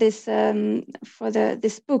for this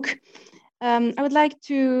this book, I would like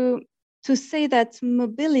to say that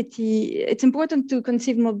mobility, it's important to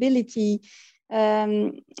conceive mobility,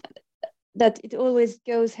 that it always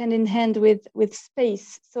goes hand in hand with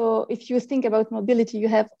space. So if you think about mobility, you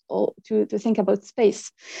have to think about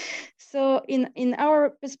space. So in our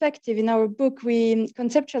perspective, in our book, we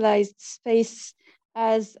conceptualized space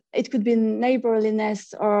as it could be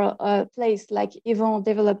neighborliness or a place like Yvon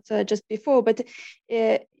developed just before, but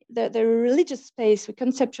the religious space, we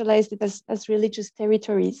conceptualized it as religious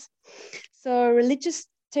territories. So religious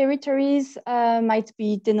territories might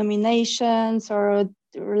be denominations or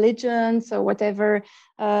religions or whatever.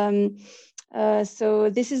 So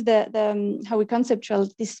this is the how we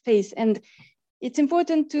conceptualize this space. And it's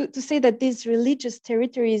important to say that these religious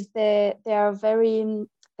territories, they have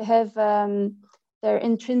their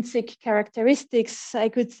intrinsic characteristics, I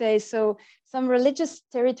could say. So some religious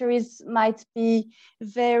territories might be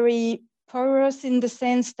very porous in the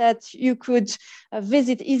sense that you could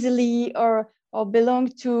visit easily or belong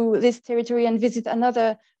to this territory and visit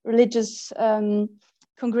another religious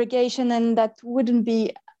congregation, and that wouldn't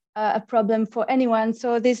be a problem for anyone.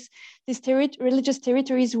 So these religious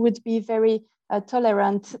territories would be very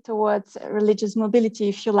tolerant towards religious mobility,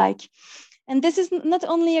 if you like. And this is not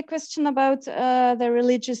only a question about the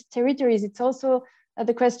religious territories, it's also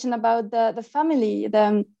the question about the family,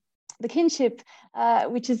 the kinship,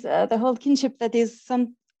 which is the whole kinship that is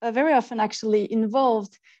very often actually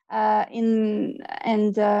involved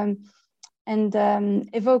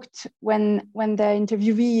evoked when the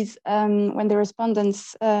interviewees, when the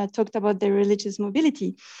respondents talked about their religious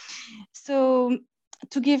mobility. So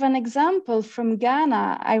to give an example from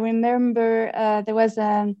Ghana, I remember there was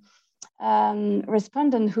a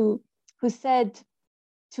respondent who said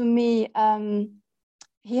to me,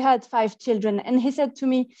 he had 5 children, and he said to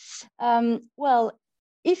me, well,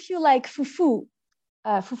 if you like fufu,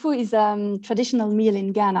 fufu is a traditional meal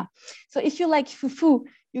in Ghana. So if you like fufu,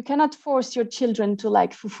 you cannot force your children to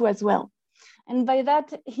like fufu as well. And by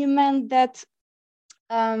that, he meant that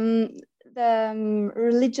the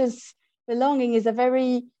religious belonging is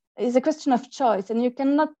a question of choice, and you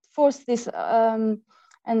cannot force this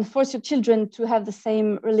and force your children to have the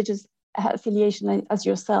same religious affiliation as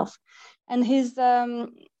yourself. And his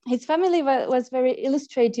family was very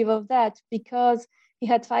illustrative of that, because he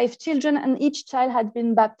had 5 children and each child had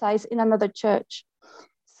been baptized in another church.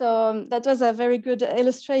 So that was a very good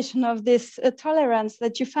illustration of this tolerance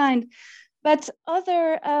that you find. But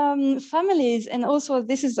other families, and also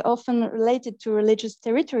this is often related to religious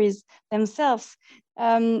territories themselves.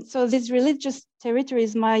 So these religious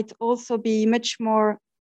territories might also be much more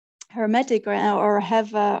hermetic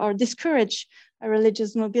or discourage a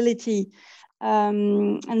religious mobility.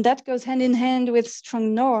 And that goes hand in hand with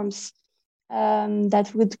strong norms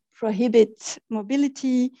that would prohibit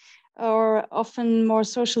mobility, or often more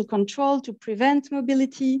social control to prevent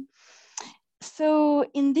mobility. So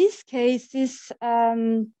in these cases,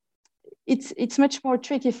 it's much more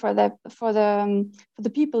tricky for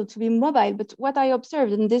the people to be mobile. But what I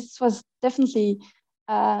observed, and this was definitely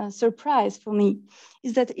a surprise for me,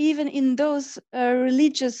 is that even in those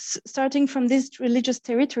starting from these religious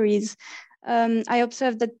territories, I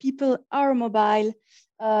observed that people are mobile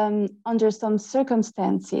under some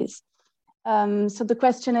circumstances. So the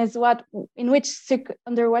question is,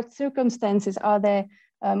 under what circumstances are they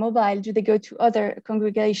mobile? Do they go to other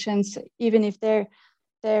congregations, even if their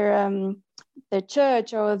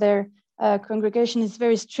church or their congregation is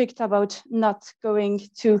very strict about not going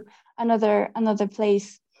to another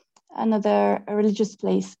place, another religious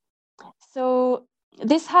place? So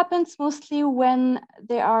this happens mostly when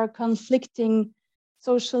there are conflicting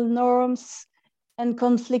social norms and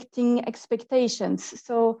conflicting expectations.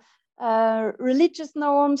 So religious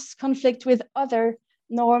norms conflict with other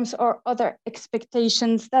norms or other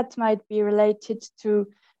expectations that might be related to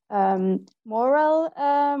moral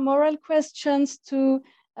questions, to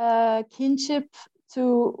kinship,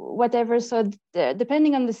 to whatever. So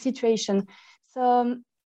depending on the situation, so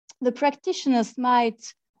the practitioners might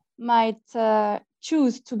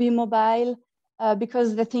choose to be mobile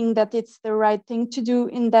because they think that it's the right thing to do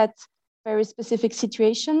in that very specific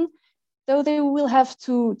situation, though they will have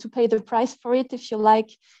to pay the price for it, if you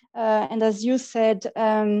like. And as you said,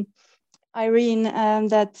 Irene,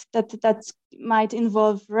 that might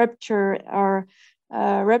involve rupture or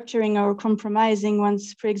rupturing or compromising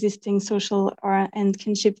one's pre-existing social and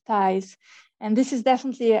kinship ties. And this is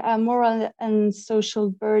definitely a moral and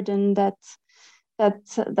social burden that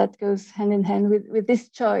goes hand in hand with this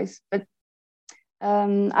choice. But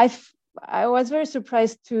I was very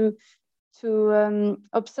surprised to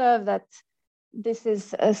observe that this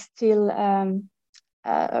is still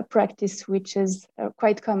a practice which is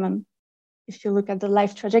quite common if you look at the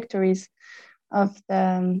life trajectories of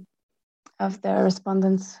the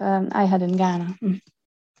respondents I had in Ghana.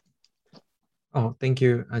 Oh, thank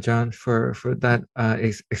you, John, for that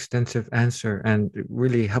extensive answer, and it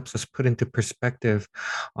really helps us put into perspective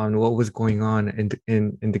on what was going on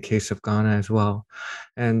in the case of Ghana as well.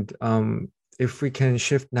 And if we can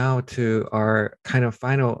shift now to our kind of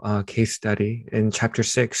final case study in chapter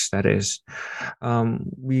 6, that is,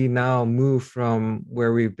 we now move from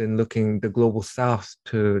where we've been looking the global south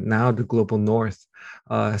to now the global north,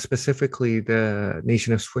 specifically the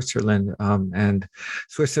nation of Switzerland. And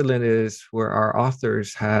Switzerland is where our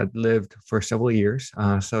authors had lived for several years.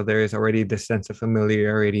 So there is already this sense of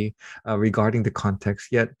familiarity regarding the context.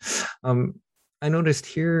 Yet, I noticed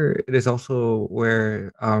here it is also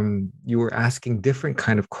where you were asking different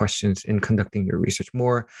kind of questions in conducting your research,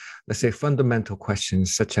 more, let's say, fundamental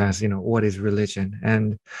questions, such as, what is religion?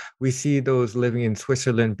 And we see those living in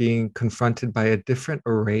Switzerland being confronted by a different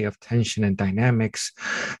array of tension and dynamics,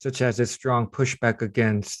 such as a strong pushback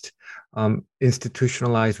against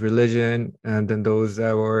institutionalized religion, and then those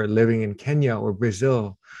that were living in Kenya or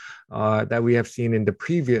Brazil, that we have seen in the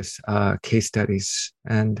previous case studies.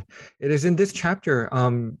 And it is in this chapter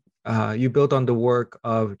you build on the work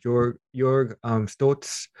of Jörg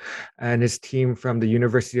Stotz and his team from the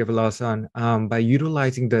University of Lausanne by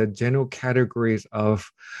utilizing the general categories of,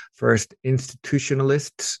 first,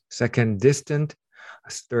 institutionalists, second, distant,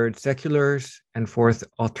 third, seculars, and fourth,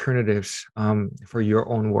 alternatives for your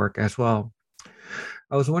own work as well.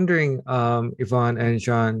 I was wondering, Yvonne and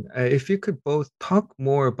Jean, if you could both talk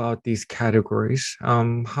more about these categories,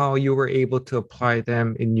 how you were able to apply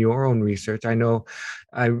them in your own research. I know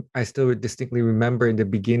I still distinctly remember in the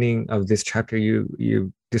beginning of this chapter,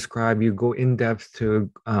 you describe, you go in depth to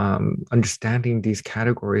understanding these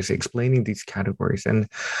categories, explaining these categories. And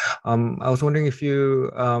I was wondering if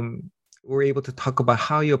you were able to talk about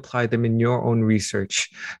how you apply them in your own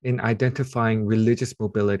research in identifying religious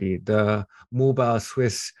mobility, the mobile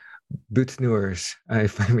Swiss Buteneurs,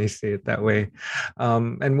 if I may say it that way.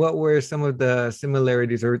 And what were some of the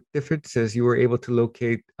similarities or differences you were able to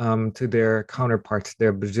locate to their counterparts,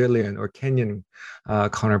 their Brazilian or Kenyan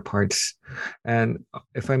counterparts? And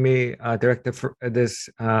if I may direct the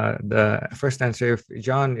first answer, if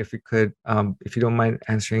John, if you could, if you don't mind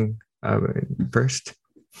answering first.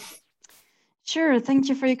 Sure, thank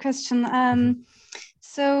you for your question.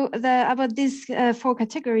 So about these four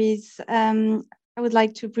categories, I would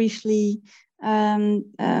like to briefly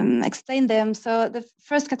explain them. So the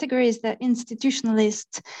first category is the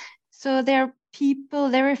institutionalist. So they're people,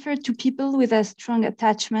 they refer to people with a strong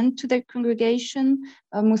attachment to their congregation,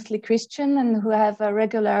 mostly Christian, and who have a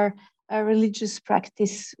regular religious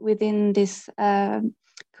practice within this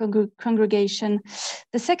congregation.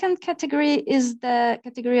 The second category is the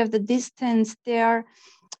category of the distance. They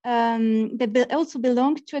also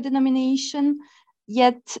belong to a denomination,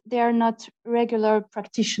 yet they are not regular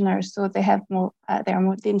practitioners, so they are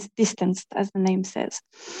more distanced, as the name says.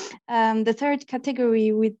 The third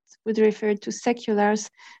category would refer to seculars.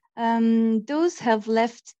 Those have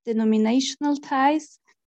left denominational ties,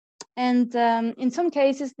 and in some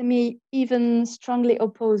cases they may even strongly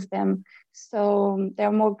oppose them. So they're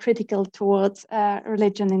more critical towards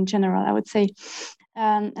religion in general, I would say.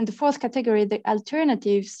 And the fourth category, the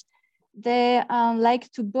alternatives, they like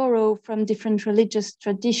to borrow from different religious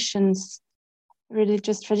traditions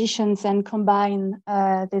and combine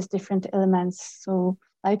these different elements. So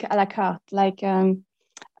like à la carte, like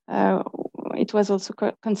it was also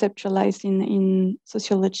conceptualized in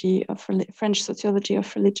sociology of French sociology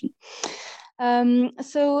of religion.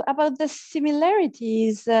 So about the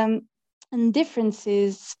similarities and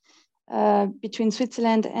differences between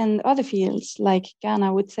Switzerland and other fields like Ghana,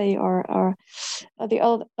 I would say, or the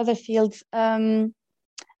other fields.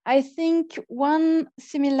 I think one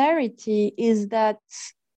similarity is that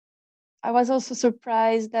I was also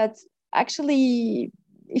surprised that actually,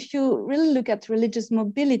 if you really look at religious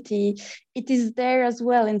mobility, it is there as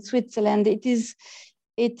well in Switzerland. It is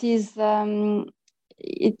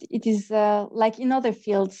like in other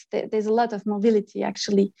fields, there's a lot of mobility,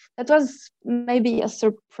 actually. That was maybe a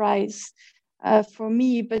surprise for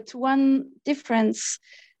me, but one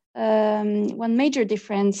major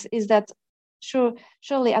difference is that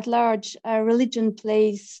surely at large, religion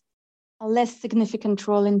plays a less significant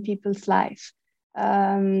role in people's life.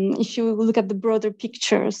 If you look at the broader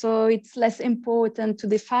picture, so it's less important for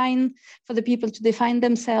the people to define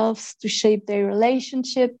themselves, to shape their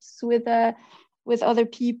relationships with other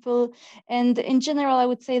people. And in general, I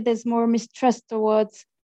would say there's more mistrust towards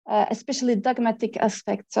especially dogmatic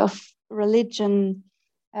aspects of religion,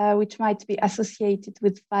 which might be associated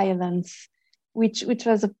with violence, which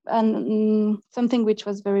was something which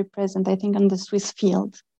was very present, I think, on the Swiss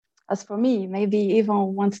field. As for me, maybe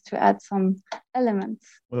Yvon wants to add some elements.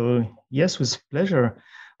 Yes, with pleasure.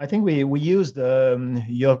 I think we used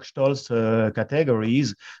Jörg Stoll's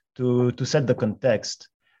categories to set the context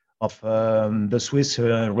of the Swiss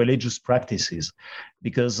religious practices,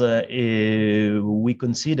 because we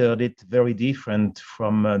considered it very different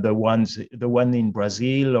from the one in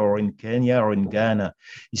Brazil or in Kenya or in Ghana,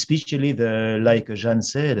 especially like Jeanne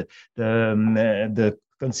said, the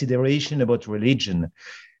consideration about religion.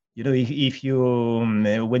 You know, if you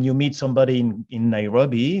when you meet somebody in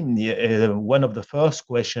Nairobi, one of the first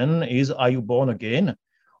question is, "Are you born again?"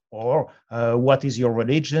 Or what is your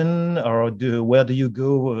religion? Or where do you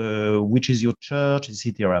go? Which is your church,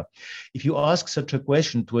 etc. If you ask such a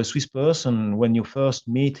question to a Swiss person when you first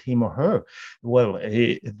meet him or her, well,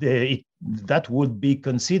 that would be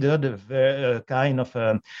considered a kind of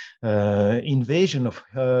invasion of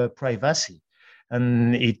her privacy.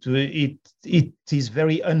 And it is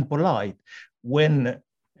very unpolite. When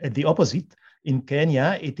at the opposite, in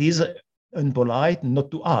Kenya, it is unpolite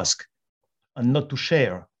not to ask and not to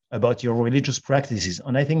share about your religious practices.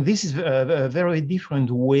 And I think this is a very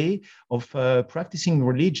different way of practicing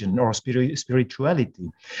religion or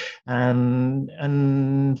spirituality. And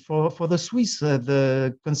for the Swiss,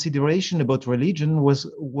 the consideration about religion was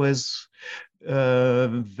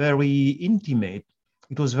very intimate.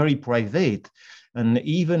 it was very private. And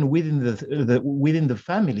even within the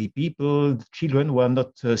family, children were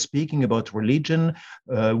not speaking about religion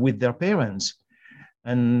with their parents.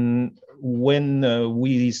 And when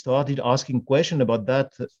we started asking questions about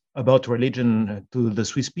that, about religion to the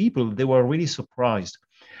Swiss people, they were really surprised.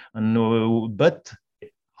 And but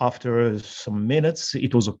after some minutes,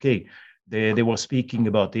 it was okay. They were speaking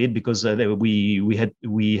about it because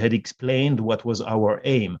we had explained what was our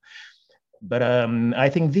aim. But I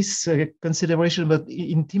think this consideration about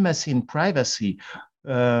intimacy and privacy,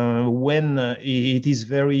 when it is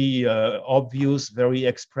very obvious, very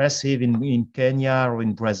expressive in Kenya or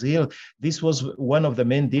in Brazil, this was one of the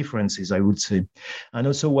main differences, I would say. And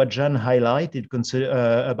also what Jeanne highlighted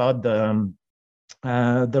about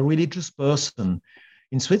the religious person.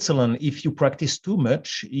 In Switzerland, if you practice too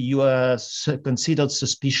much, you are considered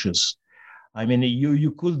suspicious. I mean,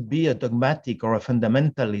 you could be a dogmatic or a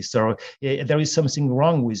fundamentalist, or there is something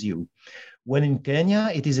wrong with you. When in Kenya,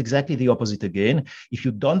 it is exactly the opposite again. If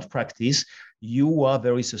you don't practice, you are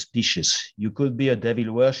very suspicious. You could be a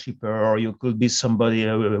devil worshipper, or you could be somebody,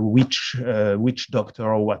 a witch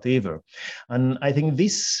doctor or whatever. And I think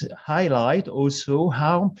this highlight also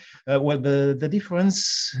how, the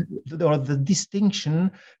difference or the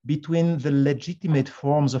distinction between the legitimate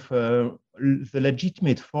forms of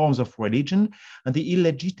religion and the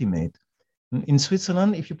illegitimate. In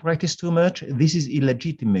Switzerland, if you practice too much, this is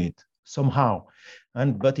illegitimate somehow.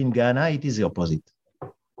 But in Ghana, it is the opposite.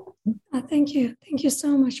 Thank you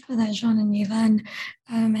so much for that, Jean and Yvan.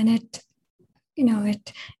 And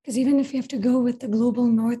because even if you have to go with the global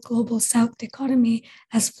North, global South dichotomy,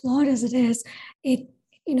 as flawed as it is,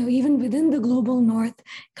 even within the global North,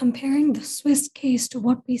 comparing the Swiss case to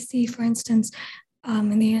what we see, for instance,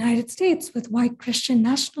 in the United States with white Christian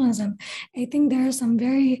nationalism, I think there are some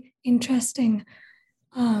very interesting,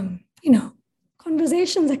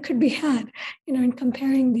 conversations that could be had, in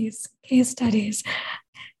comparing these case studies.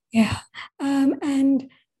 Yeah. And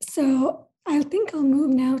so I think I'll move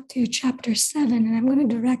now to chapter 7, and I'm going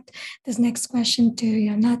to direct this next question to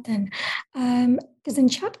Jonathan. Because in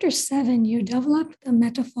chapter 7, you develop the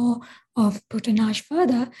metaphor of boutonnage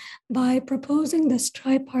further by proposing this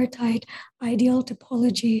tripartite ideal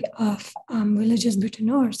topology of religious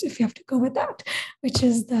boutonneurs, if you have to go with that, which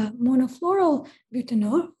is the monofloral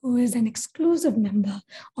boutonneur, who is an exclusive member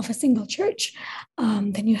of a single church.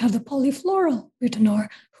 Then you have the polyfloral boutonneur,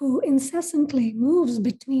 who incessantly moves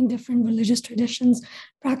between different religious traditions,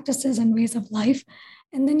 practices, and ways of life.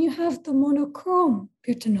 And then you have the monochrome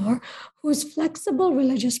boutonneur, whose flexible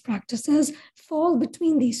religious practices fall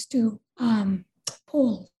between these two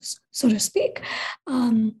poles, so to speak.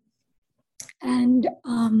 Who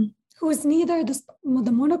is neither, the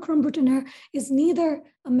monochrome boutonneur is neither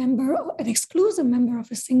a member, an exclusive member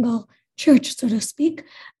of a single church, so to speak,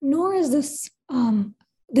 nor is this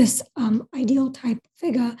ideal type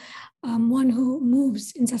figure, one who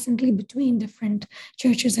moves incessantly between different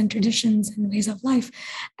churches and traditions and ways of life.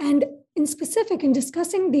 And in specific, in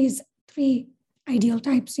discussing these three ideal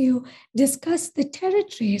types, you discuss the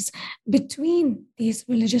territories between these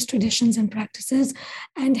religious traditions and practices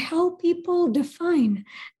and how people define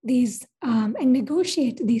these and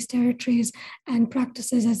negotiate these territories and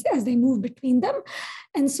practices as they move between them.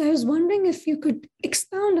 And so I was wondering if you could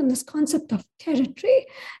expound on this concept of territory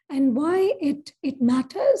and why it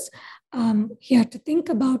matters here to think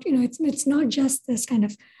about, it's not just this kind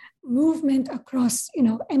of movement across,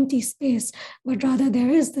 empty space, but rather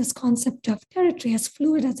there is this concept of territory, as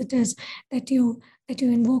fluid as it is, that you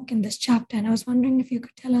invoke in this chapter. And I was wondering if you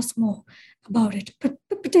could tell us more about it, but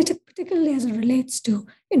particularly as it relates to,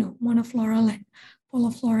 monofloral and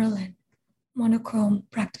polyfloral and monochrome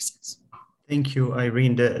practices. Thank you,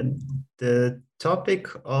 Irene. The topic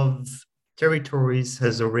of territories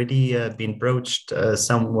has already been broached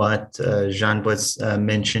somewhat. Jean was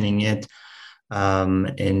mentioning it.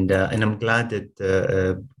 And I'm glad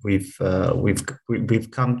that we've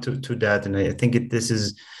come to that, and I think this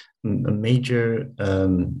is a major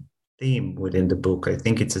theme within the book. I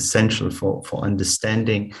think it's essential for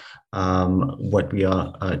understanding what we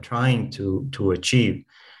are trying to achieve.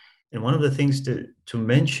 And one of the things to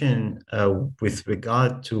mention with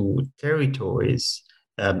regard to territories,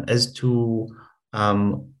 as to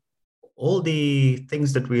all the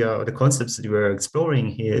things that the concepts that we are exploring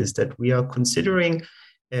here, is that we are considering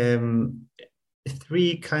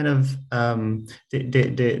three kind of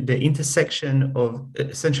the intersection of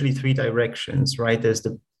essentially three directions, right? There's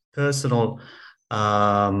the personal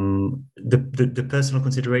the personal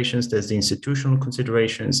considerations, there's the institutional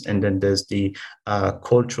considerations, and then there's the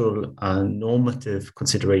cultural normative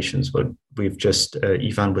considerations. What we've just,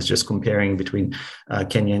 Ivan was just comparing between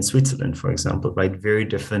Kenya and Switzerland, for example, right? Very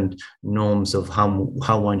different norms of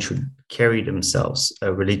how one should carry themselves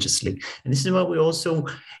religiously. And this is why we also,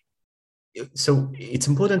 so it's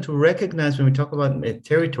important to recognize when we talk about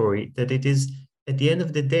territory that it is, at the end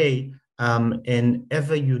of the day, an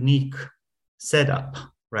ever unique setup,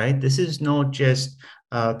 right? This is not just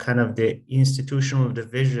kind of the institutional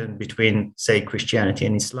division between, say, Christianity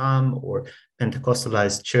and Islam, or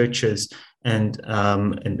Pentecostalized churches and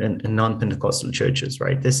non-Pentecostal churches,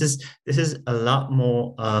 right? This is a lot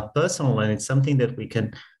more personal, and it's something that we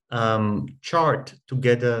can chart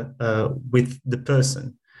together with the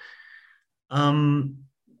person.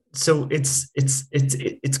 So it's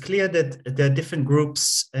clear that there are different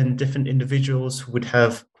groups and different individuals who would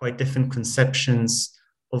have quite different conceptions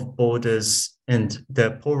of borders and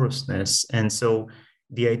their porousness. And so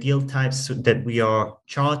the ideal types that we are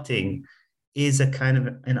charting is a kind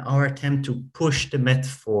of our attempt to push the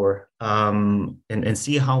metaphor and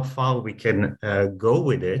see how far we can go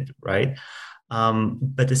with it, right?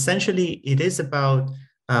 But essentially, it is about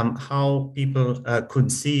how people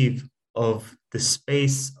conceive of the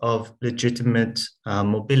space of legitimate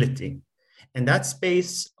mobility. And that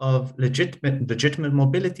space of legitimate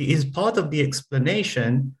mobility is part of the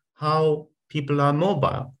explanation how people are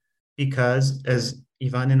mobile. Because as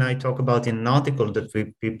Ivan and I talk about in an article that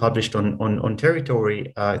we published on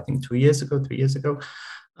territory, I think 3 years ago,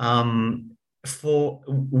 for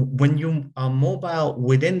when you are mobile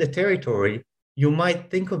within the territory, you might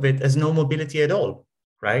think of it as no mobility at all,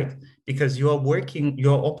 right? Because you're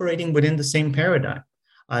operating within the same paradigm.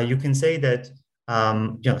 You can say that,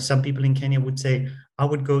 some people in Kenya would say, I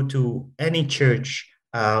would go to any church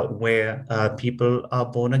where people are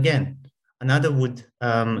born again. Another would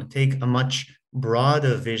take a much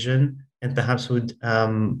broader vision and perhaps would have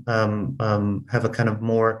a kind of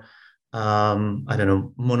more,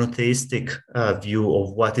 monotheistic view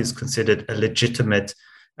of what is considered a legitimate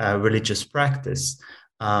religious practice,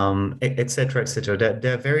 et cetera, et cetera.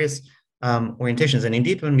 There are various orientations. And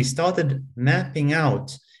indeed, when we started mapping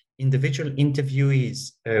out individual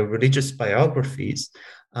interviewees' religious biographies,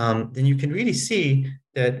 then you can really see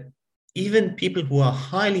that even people who are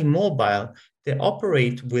highly mobile, they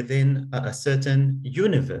operate within a certain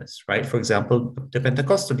universe, right? For example, the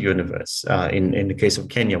Pentecostal universe, in the case of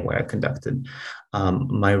Kenya, where I conducted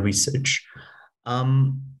my research.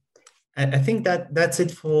 I think that's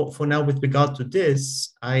it for now with regard to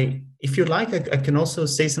this. If you like, I can also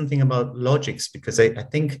say something about logics, because I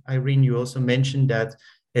think, Irene, you also mentioned that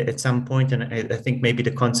at some point, and I think maybe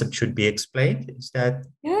the concept should be explained. Is that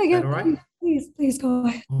all right? Please go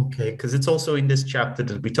ahead. Okay, because it's also in this chapter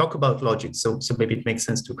that we talk about logic, so maybe it makes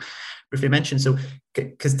sense to briefly mention. So,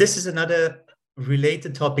 because this is another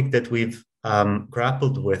related topic that we've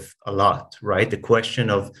grappled with a lot, right? The question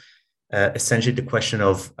of essentially the question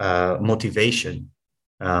of motivation,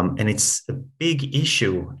 and it's a big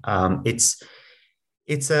issue.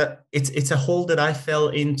 It's a hole that I fell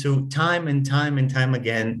into time and time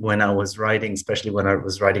again when I was writing, especially when I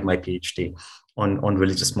was writing my PhD on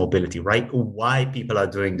religious mobility, right? Why people are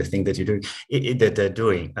doing the thing that that they're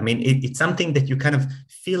doing. I mean, it's something that you kind of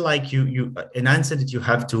feel like you an answer that you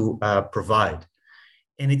have to provide.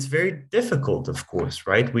 And it's very difficult, of course,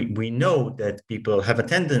 right? We know that people have a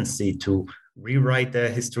tendency to rewrite their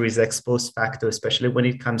histories ex post facto, especially when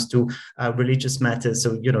it comes to religious matters.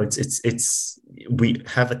 So, we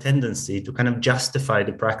have a tendency to kind of justify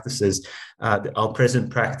the practices, our present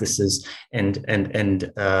practices, and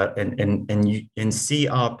see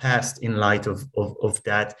our past in light of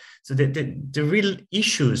that. So the real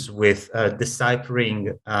issues with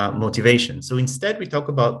deciphering motivation. So instead, we talk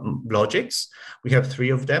about logics. We have 3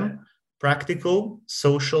 of them: practical,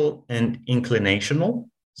 social, and inclinational.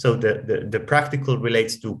 So the practical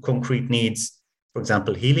relates to concrete needs, for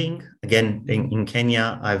example, healing. Again, in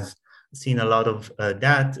Kenya, I've seen a lot of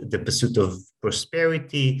that, the pursuit of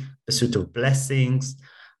prosperity, pursuit of blessings.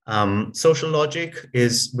 Social logic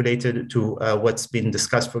is related to what's been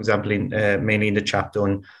discussed, for example, mainly in the chapter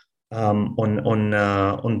on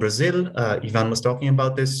Brazil. Ivan was talking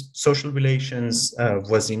about this: social relations,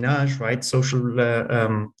 voisinage, right? Social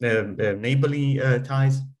neighborly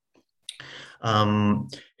ties.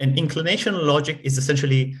 And inclinational logic is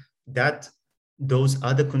essentially that those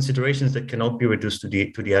other considerations that cannot be reduced to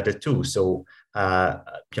the other 2. So,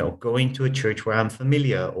 going to a church where I'm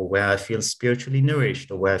familiar, or where I feel spiritually nourished,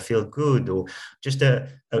 or where I feel good, or just an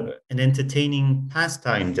entertaining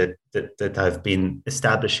pastime that I've been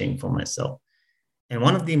establishing for myself. And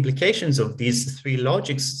one of the implications of these three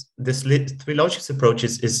logics, three logics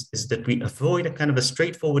approaches is that we avoid a kind of a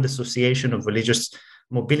straightforward association of religious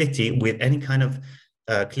mobility with any kind of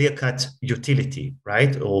clear-cut utility,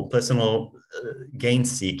 right? Or personal gain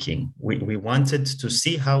seeking. We wanted to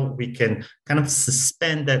see how we can kind of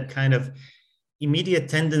suspend that kind of immediate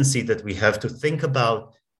tendency that we have to think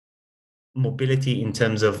about mobility in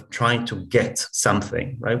terms of trying to get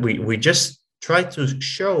something, right? We just try to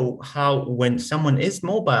show how when someone is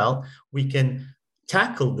mobile, we can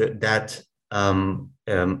tackle that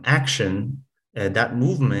action, that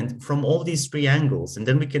movement from all these three angles. And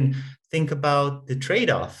then we can think about the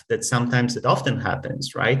trade-off that often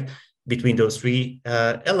happens, right? Between those three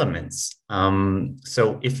elements.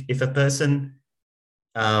 So if a person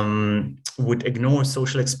would ignore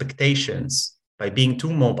social expectations by being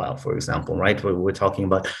too mobile, for example, right? We're talking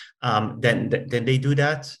about, then they do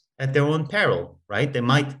that at their own peril, right? They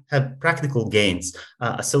might have practical gains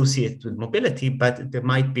associated with mobility, but there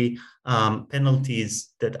might be penalties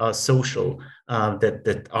that are social,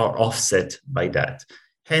 that are offset by that.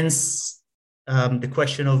 Hence, the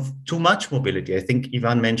question of too much mobility. I think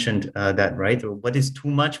Ivan mentioned that, right? What is too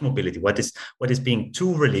much mobility? What is being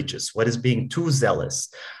too religious? What is being too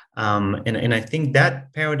zealous? And I think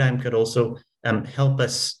that paradigm could also help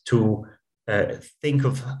us to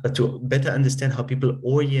to better understand how people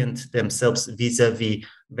orient themselves vis-a-vis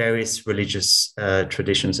various religious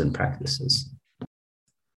traditions and practices.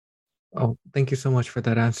 Oh, thank you so much for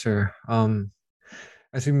that answer.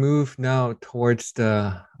 As we move now towards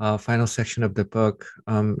the final section of the book,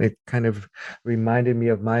 it kind of reminded me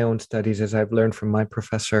of my own studies as I've learned from my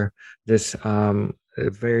professor, this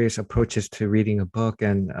various approaches to reading a book.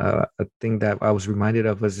 And a thing that I was reminded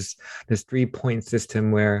of was this 3-point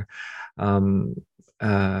system where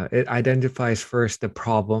it identifies first the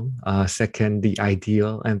problem, second, the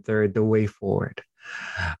ideal, and third, the way forward.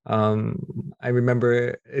 I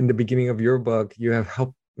remember in the beginning of your book, you have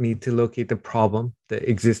helped me to locate the problem, the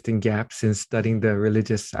existing gaps in studying the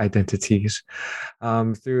religious identities.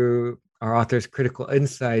 Through our author's critical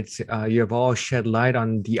insights, you have all shed light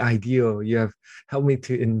on the ideal. You have helped me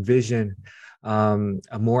to envision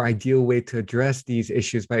a more ideal way to address these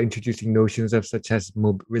issues by introducing notions of such as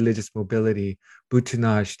religious mobility,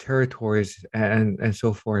 boutonnage, territories, and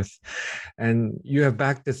so forth. And you have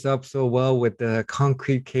backed this up so well with the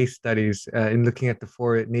concrete case studies in looking at the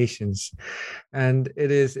 4 nations. And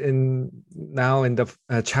it is now in the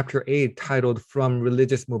chapter 8 titled From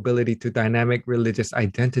Religious Mobility to Dynamic Religious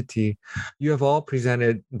Identity. You have all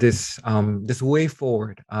presented this way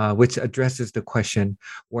forward, which addresses the question,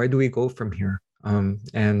 where do we go from here?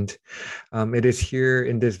 It is here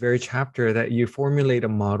in this very chapter that you formulate a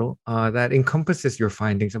model that encompasses your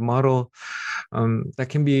findings, a model that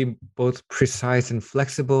can be both precise and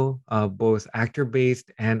flexible, both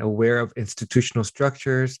actor-based and aware of institutional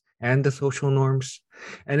structures and the social norms.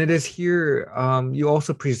 And it is here you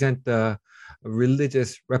also present the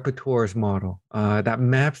religious repertoires model that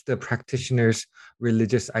maps the practitioner's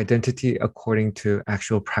religious identity according to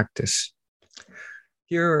actual practice.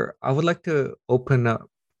 Here, I would like to open up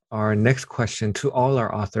our next question to all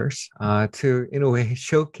our authors to, in a way,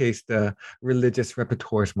 showcase the religious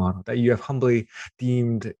repertoires model that you have humbly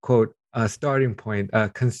deemed, quote, a starting point, a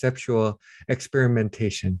conceptual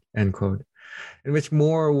experimentation, end quote, in which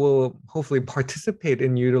more will hopefully participate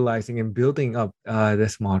in utilizing and building up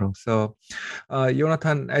this model. So,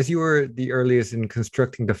 Jonathan, as you were the earliest in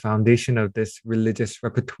constructing the foundation of this religious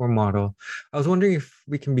repertoire model, I was wondering if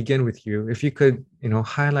we can begin with you. If you could,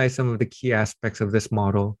 highlight some of the key aspects of this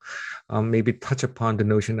model, maybe touch upon the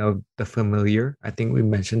notion of the familiar. I think we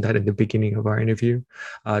mentioned that in the beginning of our interview,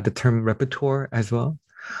 the term repertoire as well.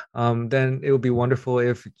 Then it would be wonderful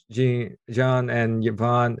if John and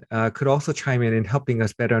Yvonne could also chime in helping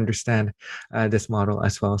us better understand this model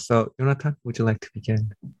as well. So, Jonathan, would you like to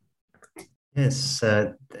begin? Yes,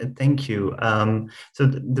 thank you. So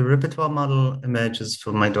the repertoire model emerges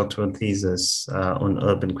from my doctoral thesis on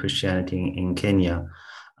urban Christianity in Kenya,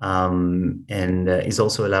 and is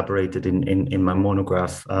also elaborated in my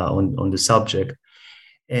monograph on the subject.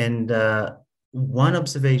 And one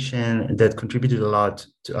observation that contributed a lot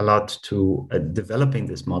to developing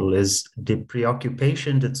this model is the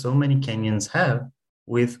preoccupation that so many Kenyans have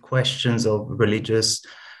with questions of religious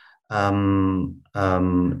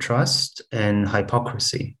trust and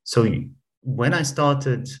hypocrisy. So when I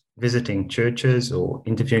started visiting churches or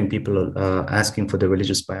interviewing people asking for their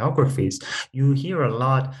religious biographies, you hear a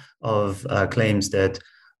lot of claims that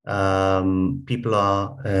people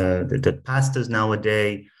that pastors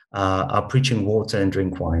nowadays are preaching water and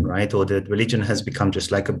drink wine, right? Or that religion has become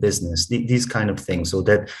just like a business, these kind of things. So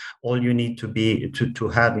that all you need to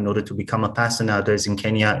have in order to become a pastor nowadays in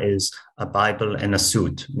Kenya is a Bible and a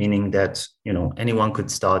suit, meaning that, anyone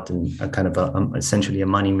could start a kind of essentially a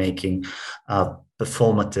money-making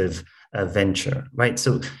performative venture, right?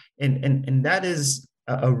 So, and that is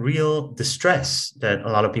a real distress that a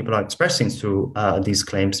lot of people are expressing through these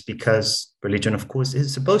claims, because religion, of course,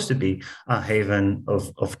 is supposed to be a haven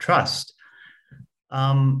of trust.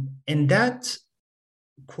 And that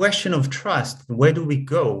question of trust, where do we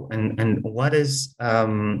go, and what is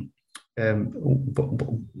where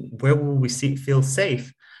will we feel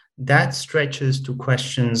safe? That stretches to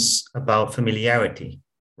questions about familiarity,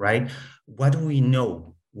 right? What do we know?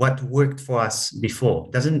 What worked for us before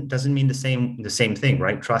doesn't mean the same thing,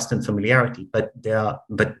 right? Trust and familiarity, but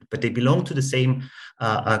they belong to the same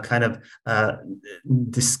kind of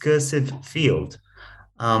discursive field.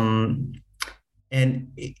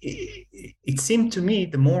 And it seemed to me,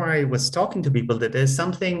 the more I was talking to people, that there's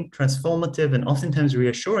something transformative and oftentimes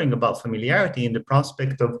reassuring about familiarity in the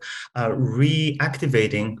prospect of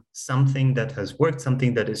reactivating something that has worked,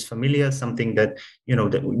 something that is familiar, something that,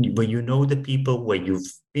 where you know the people, where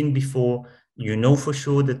you've been before, for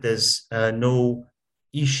sure that there's no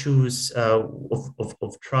issues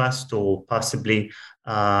of trust or possibly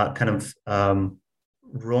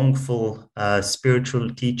wrongful spiritual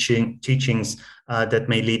teachings that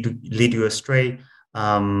may lead you astray,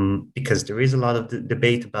 because there is a lot of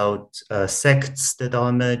debate about sects that are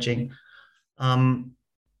emerging.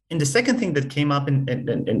 And the second thing that came up and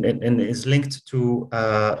is linked to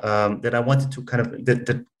that I wanted to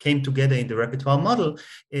that came together in the repertoire model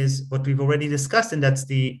is what we've already discussed, and that's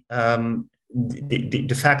the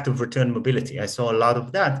fact of return mobility. I saw a lot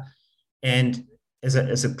of that, and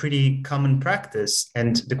as a pretty common practice.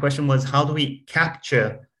 And the question was, how do we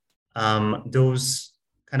capture those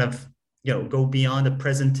kind of, go beyond a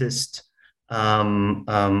presentist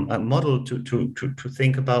model to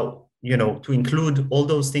think about, to include all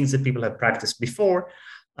those things that people have practiced before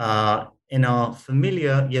and are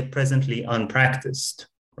familiar yet presently unpracticed,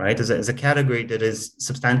 right? As a category that is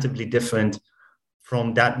substantively different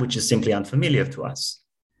from that which is simply unfamiliar to us.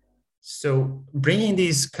 So bringing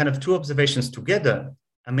these kind of two observations together,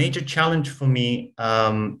 a major challenge for me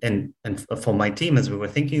and for my team as we were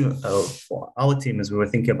thinking, for our team as we were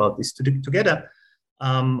thinking about this together,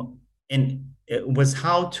 and it was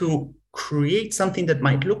how to create something that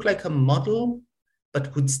might look like a model,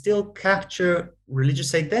 but would still capture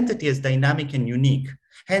religious identity as dynamic and unique.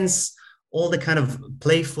 Hence, all the kind of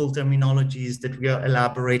playful terminologies that we are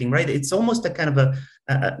elaborating, right? It's almost a kind of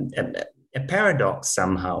a paradox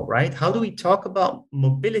somehow, right? How do we talk about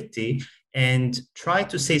mobility and try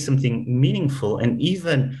to say something meaningful and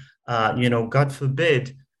even, God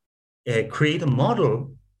forbid, create a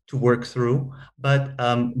model to work through, but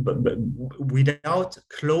without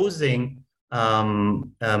closing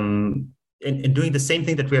and doing the same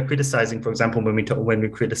thing that we are criticizing, for example, when we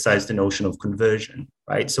criticize the notion of conversion,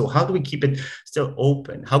 right? So how do we keep it still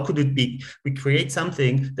open? How could it be we create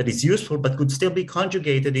something that is useful but could still be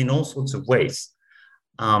conjugated in all sorts of ways?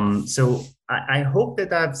 So I hope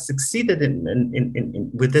that I've succeeded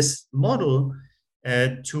in with this model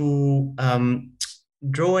to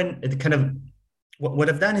draw in the kind of what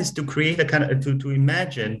I've done is to create a kind of to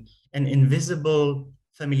imagine an invisible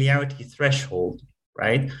familiarity threshold,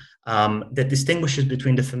 right? That distinguishes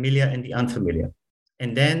between the familiar and the unfamiliar.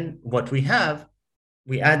 And then what we add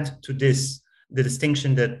to this the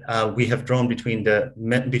distinction that we have drawn between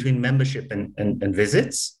membership and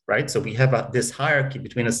visits, right? So we have this hierarchy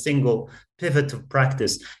between a single pivot of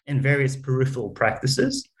practice and various peripheral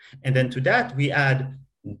practices. And then to that, we add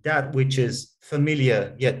that which is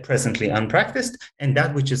familiar yet presently unpracticed, and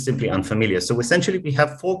that which is simply unfamiliar. So essentially, we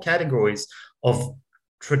have four categories of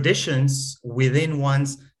traditions within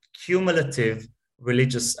one's cumulative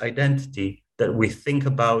religious identity that we think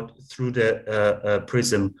about through the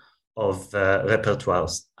prism of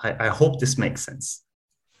repertoires. I hope this makes sense.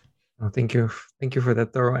 Oh, thank you for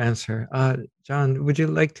that thorough answer. John, would you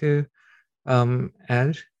like to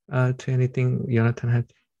add to anything Jonathan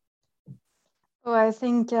had? Oh, I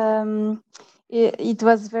think it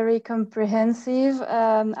was very comprehensive.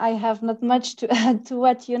 I have not much to add to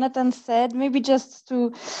what Jonathan said. Maybe just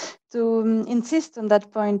to insist on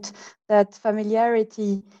that point that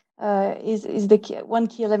familiarity is the one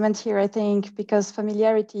key element here, I think, because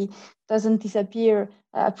familiarity doesn't disappear.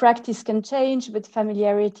 Practice can change, but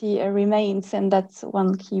familiarity remains, and that's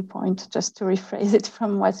one key point, just to rephrase it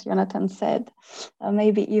from what Jonathan said.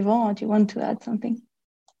 Maybe Yvonne, do you want to add something?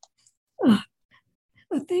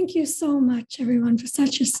 Well, thank you so much, everyone, for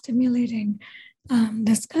such a stimulating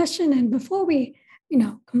discussion. And before we,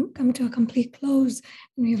 come to a complete close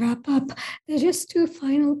and we wrap up, there's just two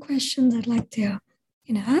final questions I'd like to,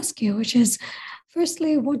 ask you, which is,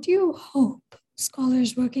 firstly, what do you hope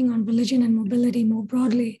scholars working on religion and mobility more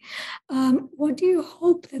broadly, what do you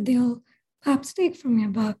hope that they'll perhaps take from your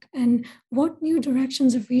book? And what new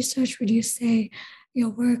directions of research would you say your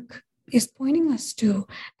work is pointing us to?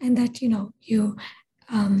 And that, that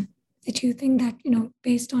you think that,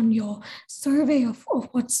 based on your survey of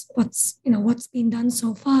what's been done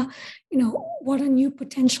so far, what are new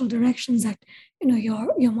potential directions that,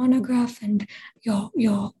 your monograph and your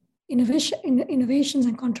innovations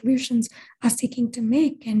and contributions are seeking to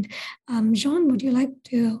make? And Jean, would you like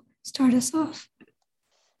to start us off?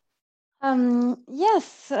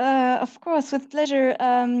 Yes, of course, with pleasure.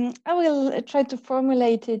 I will try to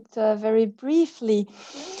formulate it very briefly.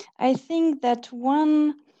 I think that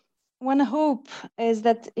one hope is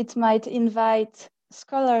that it might invite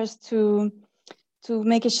scholars to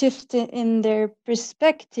make a shift in their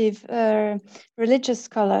perspective, religious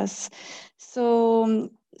scholars, so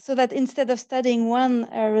that instead of studying one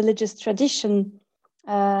religious tradition,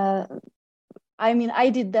 I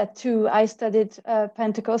did that too. I studied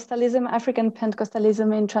Pentecostalism, African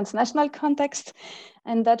Pentecostalism in transnational context,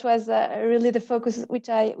 and that was really the focus which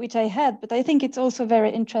I had. But I think it's also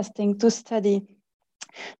very interesting to study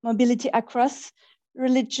mobility across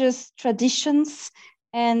religious traditions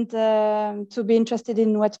and to be interested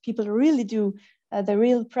in what people really do, the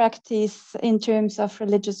real practice in terms of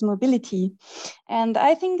religious mobility. And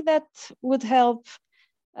I think that would help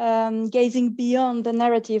gazing beyond the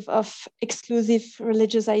narrative of exclusive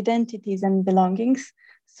religious identities and belongings.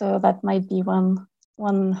 So that might be one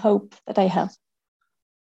hope that I have.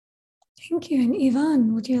 Thank you. And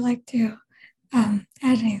Ivan, would you like to add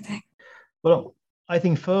anything? Well, I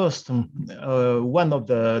think first, one of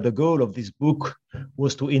the goal of this book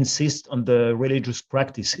was to insist on the religious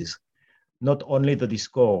practices, not only the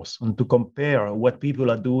discourse, and to compare what people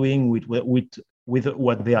are doing with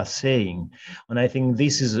what they are saying. And I think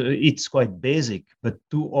it's quite basic, but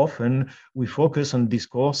too often we focus on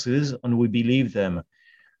discourses and we believe them.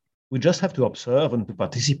 We just have to observe and to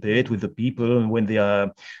participate with the people when they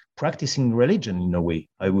are practicing religion in a way,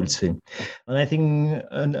 I would say. And I think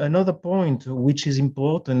another point which is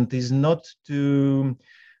important is not to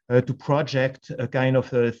project a kind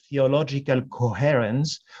of a theological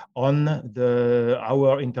coherence on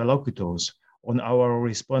our interlocutors, on our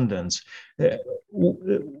respondents.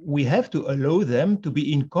 We have to allow them to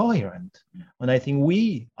be incoherent. And I think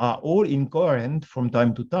we are all incoherent from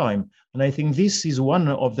time to time. And I think this is one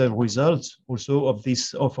of the results also of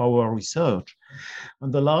our research.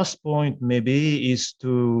 And the last point maybe is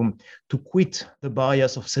to quit the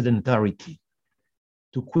bias of sedentarity,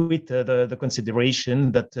 to quit the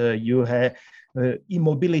consideration that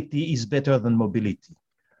immobility is better than mobility.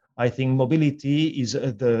 I think mobility is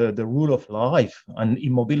the rule of life, and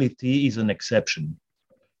immobility is an exception.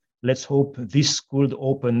 Let's hope this could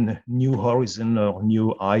open new horizon or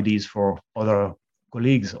new ideas for other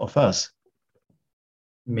colleagues of us.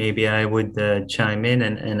 Maybe I would chime in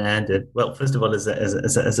and add that, well, first of all, as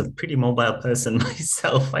a pretty mobile person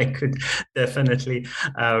myself, I could definitely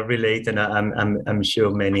relate, and I'm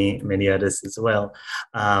sure many others as well.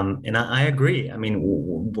 And I agree. I mean,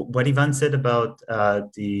 what Ivan said about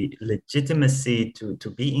the legitimacy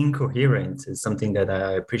to be incoherent is something that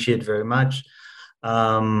I appreciate very much.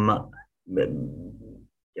 I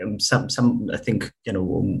think,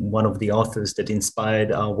 one of the authors that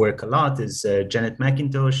inspired our work a lot is Janet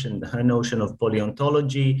McIntosh and her notion of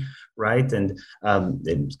polyontology, right? And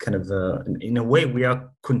kind of, in a way, we are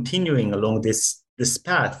continuing along this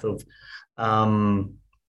path of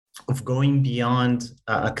going beyond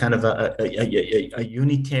a kind of a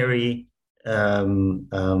unitary,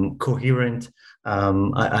 coherent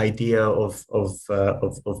idea of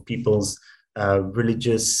people's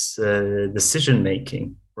religious decision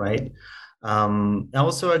making. Right. I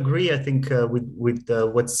also agree. I think with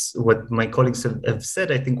what my colleagues have said.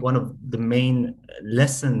 I think one of the main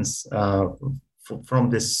lessons from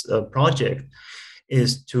this project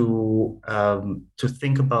is to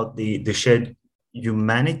think about the shared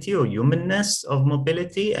humanity or humanness of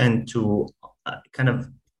mobility, and to kind of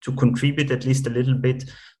to contribute at least a little bit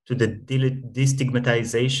to the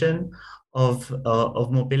destigmatization of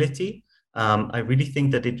mobility. I really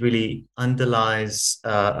think that it really underlies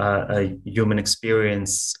a human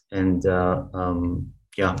experience, and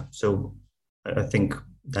so I think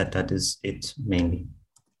that is it mainly.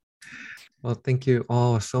 Well, thank you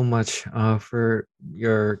all so much for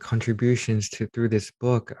your contributions through this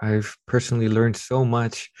book. I've personally learned so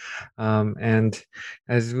much. And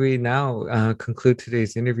as we now conclude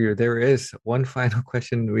today's interview, there is one final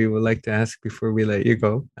question we would like to ask before we let you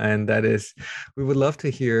go. And that is, we would love to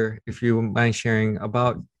hear, if you would mind sharing,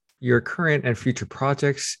 about your current and future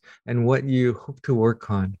projects and what you hope to work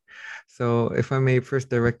on. So if I may first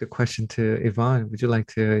direct the question to Yvonne, would you like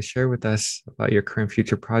to share with us about your current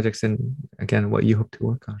future projects and again, what you hope to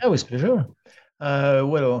work on? Yeah, with pleasure.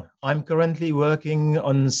 Well, I'm currently working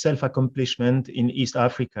on self-accomplishment in East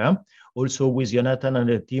Africa, also with Jonathan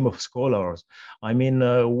and a team of scholars. I mean,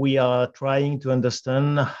 we are trying to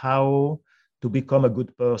understand how to become a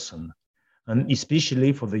good person, and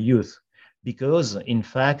especially for the youth, because in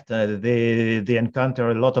fact, they encounter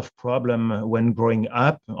a lot of problem when growing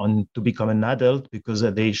up and to become an adult, because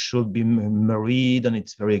they should be married and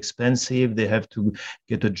it's very expensive. They have to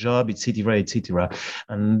get a job, etc., etc.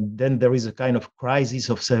 And then there is a kind of crisis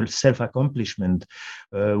of self-accomplishment,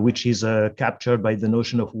 which is captured by the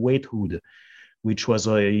notion of waithood, which was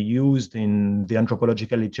used in the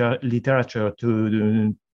anthropological literature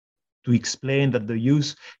to explain that the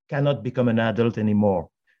youth cannot become an adult anymore.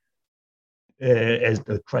 As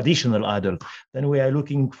a traditional adult. Then we are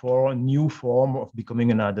looking for a new form of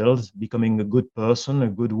becoming an adult, becoming a good person, a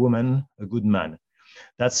good woman, a good man.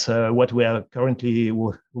 That's what we are currently,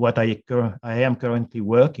 what I am currently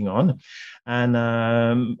working on. And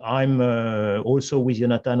I'm also with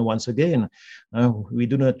Jonathan once again. We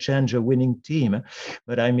do not change a winning team,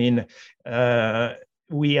 but I mean,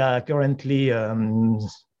 we are currently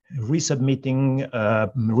resubmitting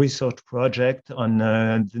a research project on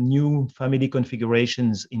the new family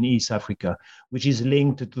configurations in East Africa, which is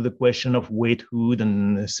linked to the question of waithood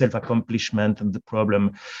and self-accomplishment and the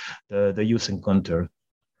problem the youth encounter.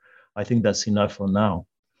 I think that's enough for now.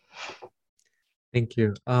 Thank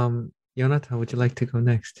you. Jonathan, would you like to go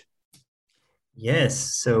next?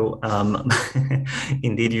 Yes, so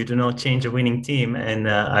indeed, you do not change a winning team, and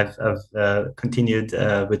I've continued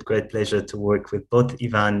with great pleasure to work with both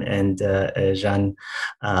Ivan and Jeanne.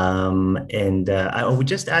 And I would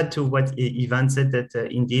just add to what Ivan said, that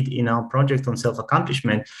indeed in our project on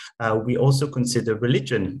self-accomplishment, we also consider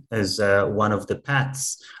religion as one of the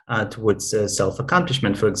paths towards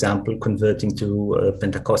self-accomplishment. For example, converting to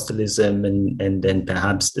Pentecostalism, and then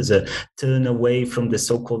perhaps there's a turn away from the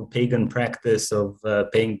so-called pagan practice of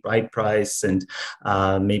paying bride price, and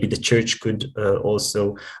maybe the church could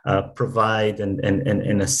also provide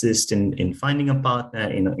and assist in finding a partner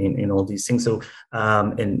in all these things. So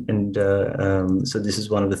so this is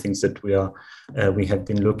one of the things that we have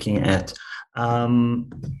been looking at.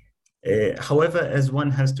 However, as one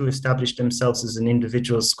has to establish themselves as an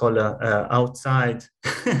individual scholar outside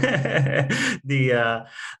the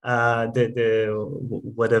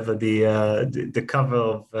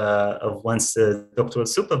cover of one's doctoral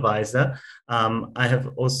supervisor, I have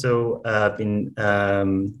also been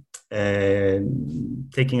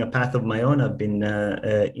taking a path of my own. I've been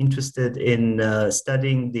interested in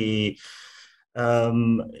studying the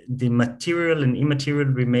material and immaterial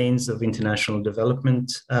remains of international development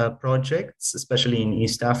projects, especially in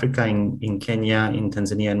East Africa, in Kenya, in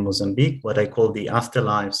Tanzania, and Mozambique, what I call the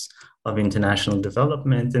afterlives of international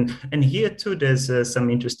development. And here too, there's some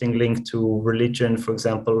interesting link to religion, for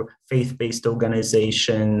example, faith-based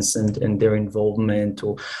organizations and their involvement,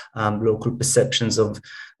 or local perceptions of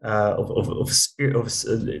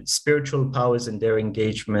spiritual powers and their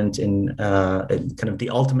engagement in kind of the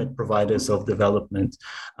ultimate providers of development.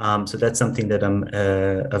 So that's something that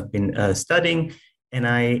I've been studying. And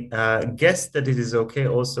I guess that it is okay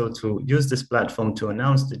also to use this platform to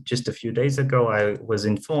announce that just a few days ago, I was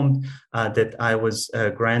informed that I was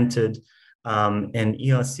granted an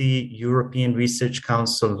ERC, European Research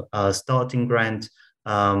Council starting grant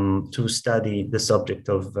to study the subject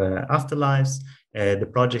of afterlives. The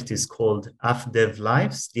project is called AFDEV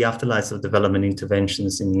Lives, the Afterlives of Development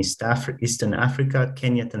Interventions in Eastern Africa,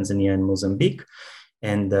 Kenya, Tanzania, and Mozambique.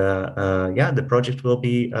 And the project will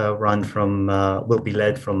be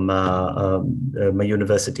led from my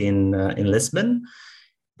university in Lisbon.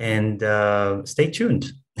 And stay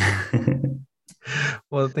tuned.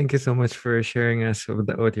 Well, thank you so much for sharing us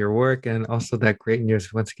with your work, and also that great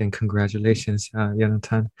news. Once again, congratulations,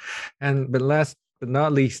 Jonathan. But last but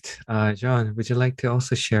not least, Jeanne, would you like to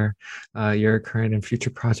also share your current and future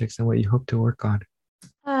projects and what you hope to work on?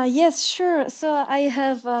 Yes, sure. So I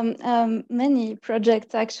have many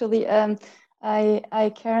projects actually. I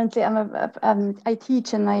currently I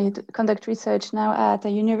teach and I conduct research now at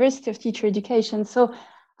the University of Teacher Education. So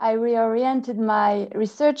I reoriented my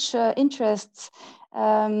research interests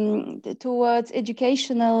towards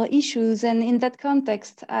educational issues. And in that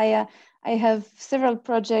context, I have several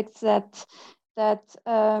projects that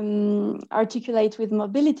articulate with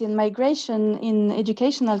mobility and migration in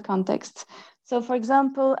educational contexts. So, for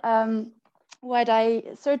example, what I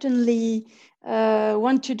certainly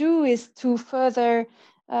want to do is to further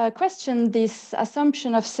question this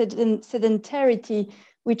assumption of sedentarity,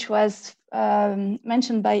 which was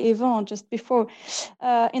mentioned by Yvonne just before,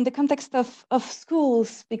 in the context of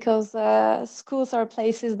schools, because schools are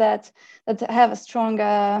places that have a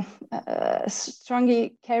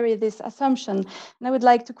strongly carry this assumption. And I would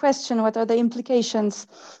like to question what are the implications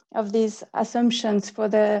of these assumptions for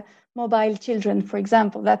the mobile children, for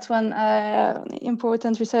example. That's one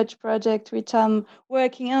important research project which I'm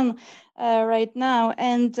working on right now.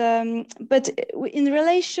 And but in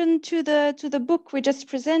relation to the book we just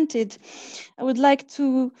presented, I would like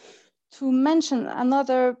to mention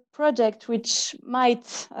another project which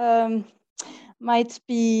might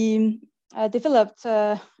be developed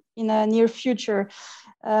in a near future.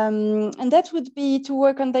 And that would be to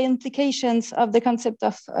work on the implications of the concept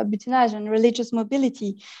of butinage and religious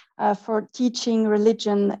mobility for teaching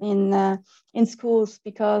religion in schools,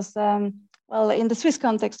 because, well, in the Swiss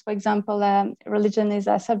context, for example, religion is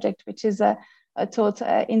a subject which is taught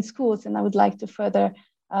in schools, and I would like to further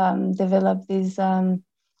develop these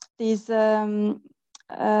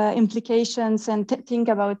implications and think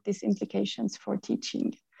about these implications for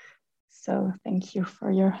teaching. So thank you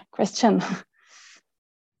for your question.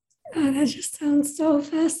 That just sounds so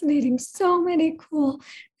fascinating. So many cool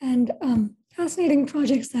and fascinating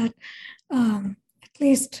projects that at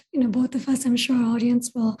least, both of us, I'm sure our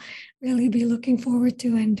audience will really be looking forward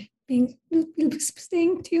to and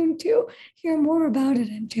staying tuned to hear more about it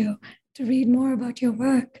and to read more about your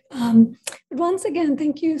work. But once again,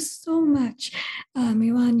 thank you so much,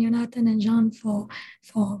 Yvonne, Jonathan, and Jean for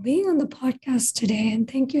being on the podcast today. And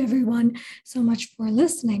thank you everyone so much for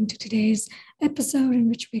listening to today's episode in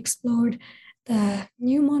which we explored the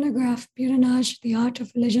new monograph, Butinage, The Art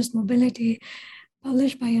of Religious Mobility,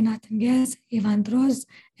 published by Jonathan Guez, Yvonne Droz,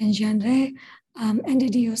 and Jean Ray, and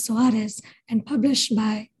Didio Soares, and published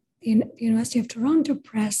by the University of Toronto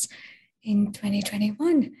Press in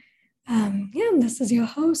 2021. This is your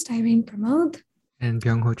host, Irene Pramod. And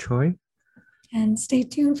Byung-Ho Choi. And stay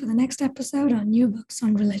tuned for the next episode on New Books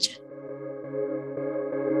on Religion.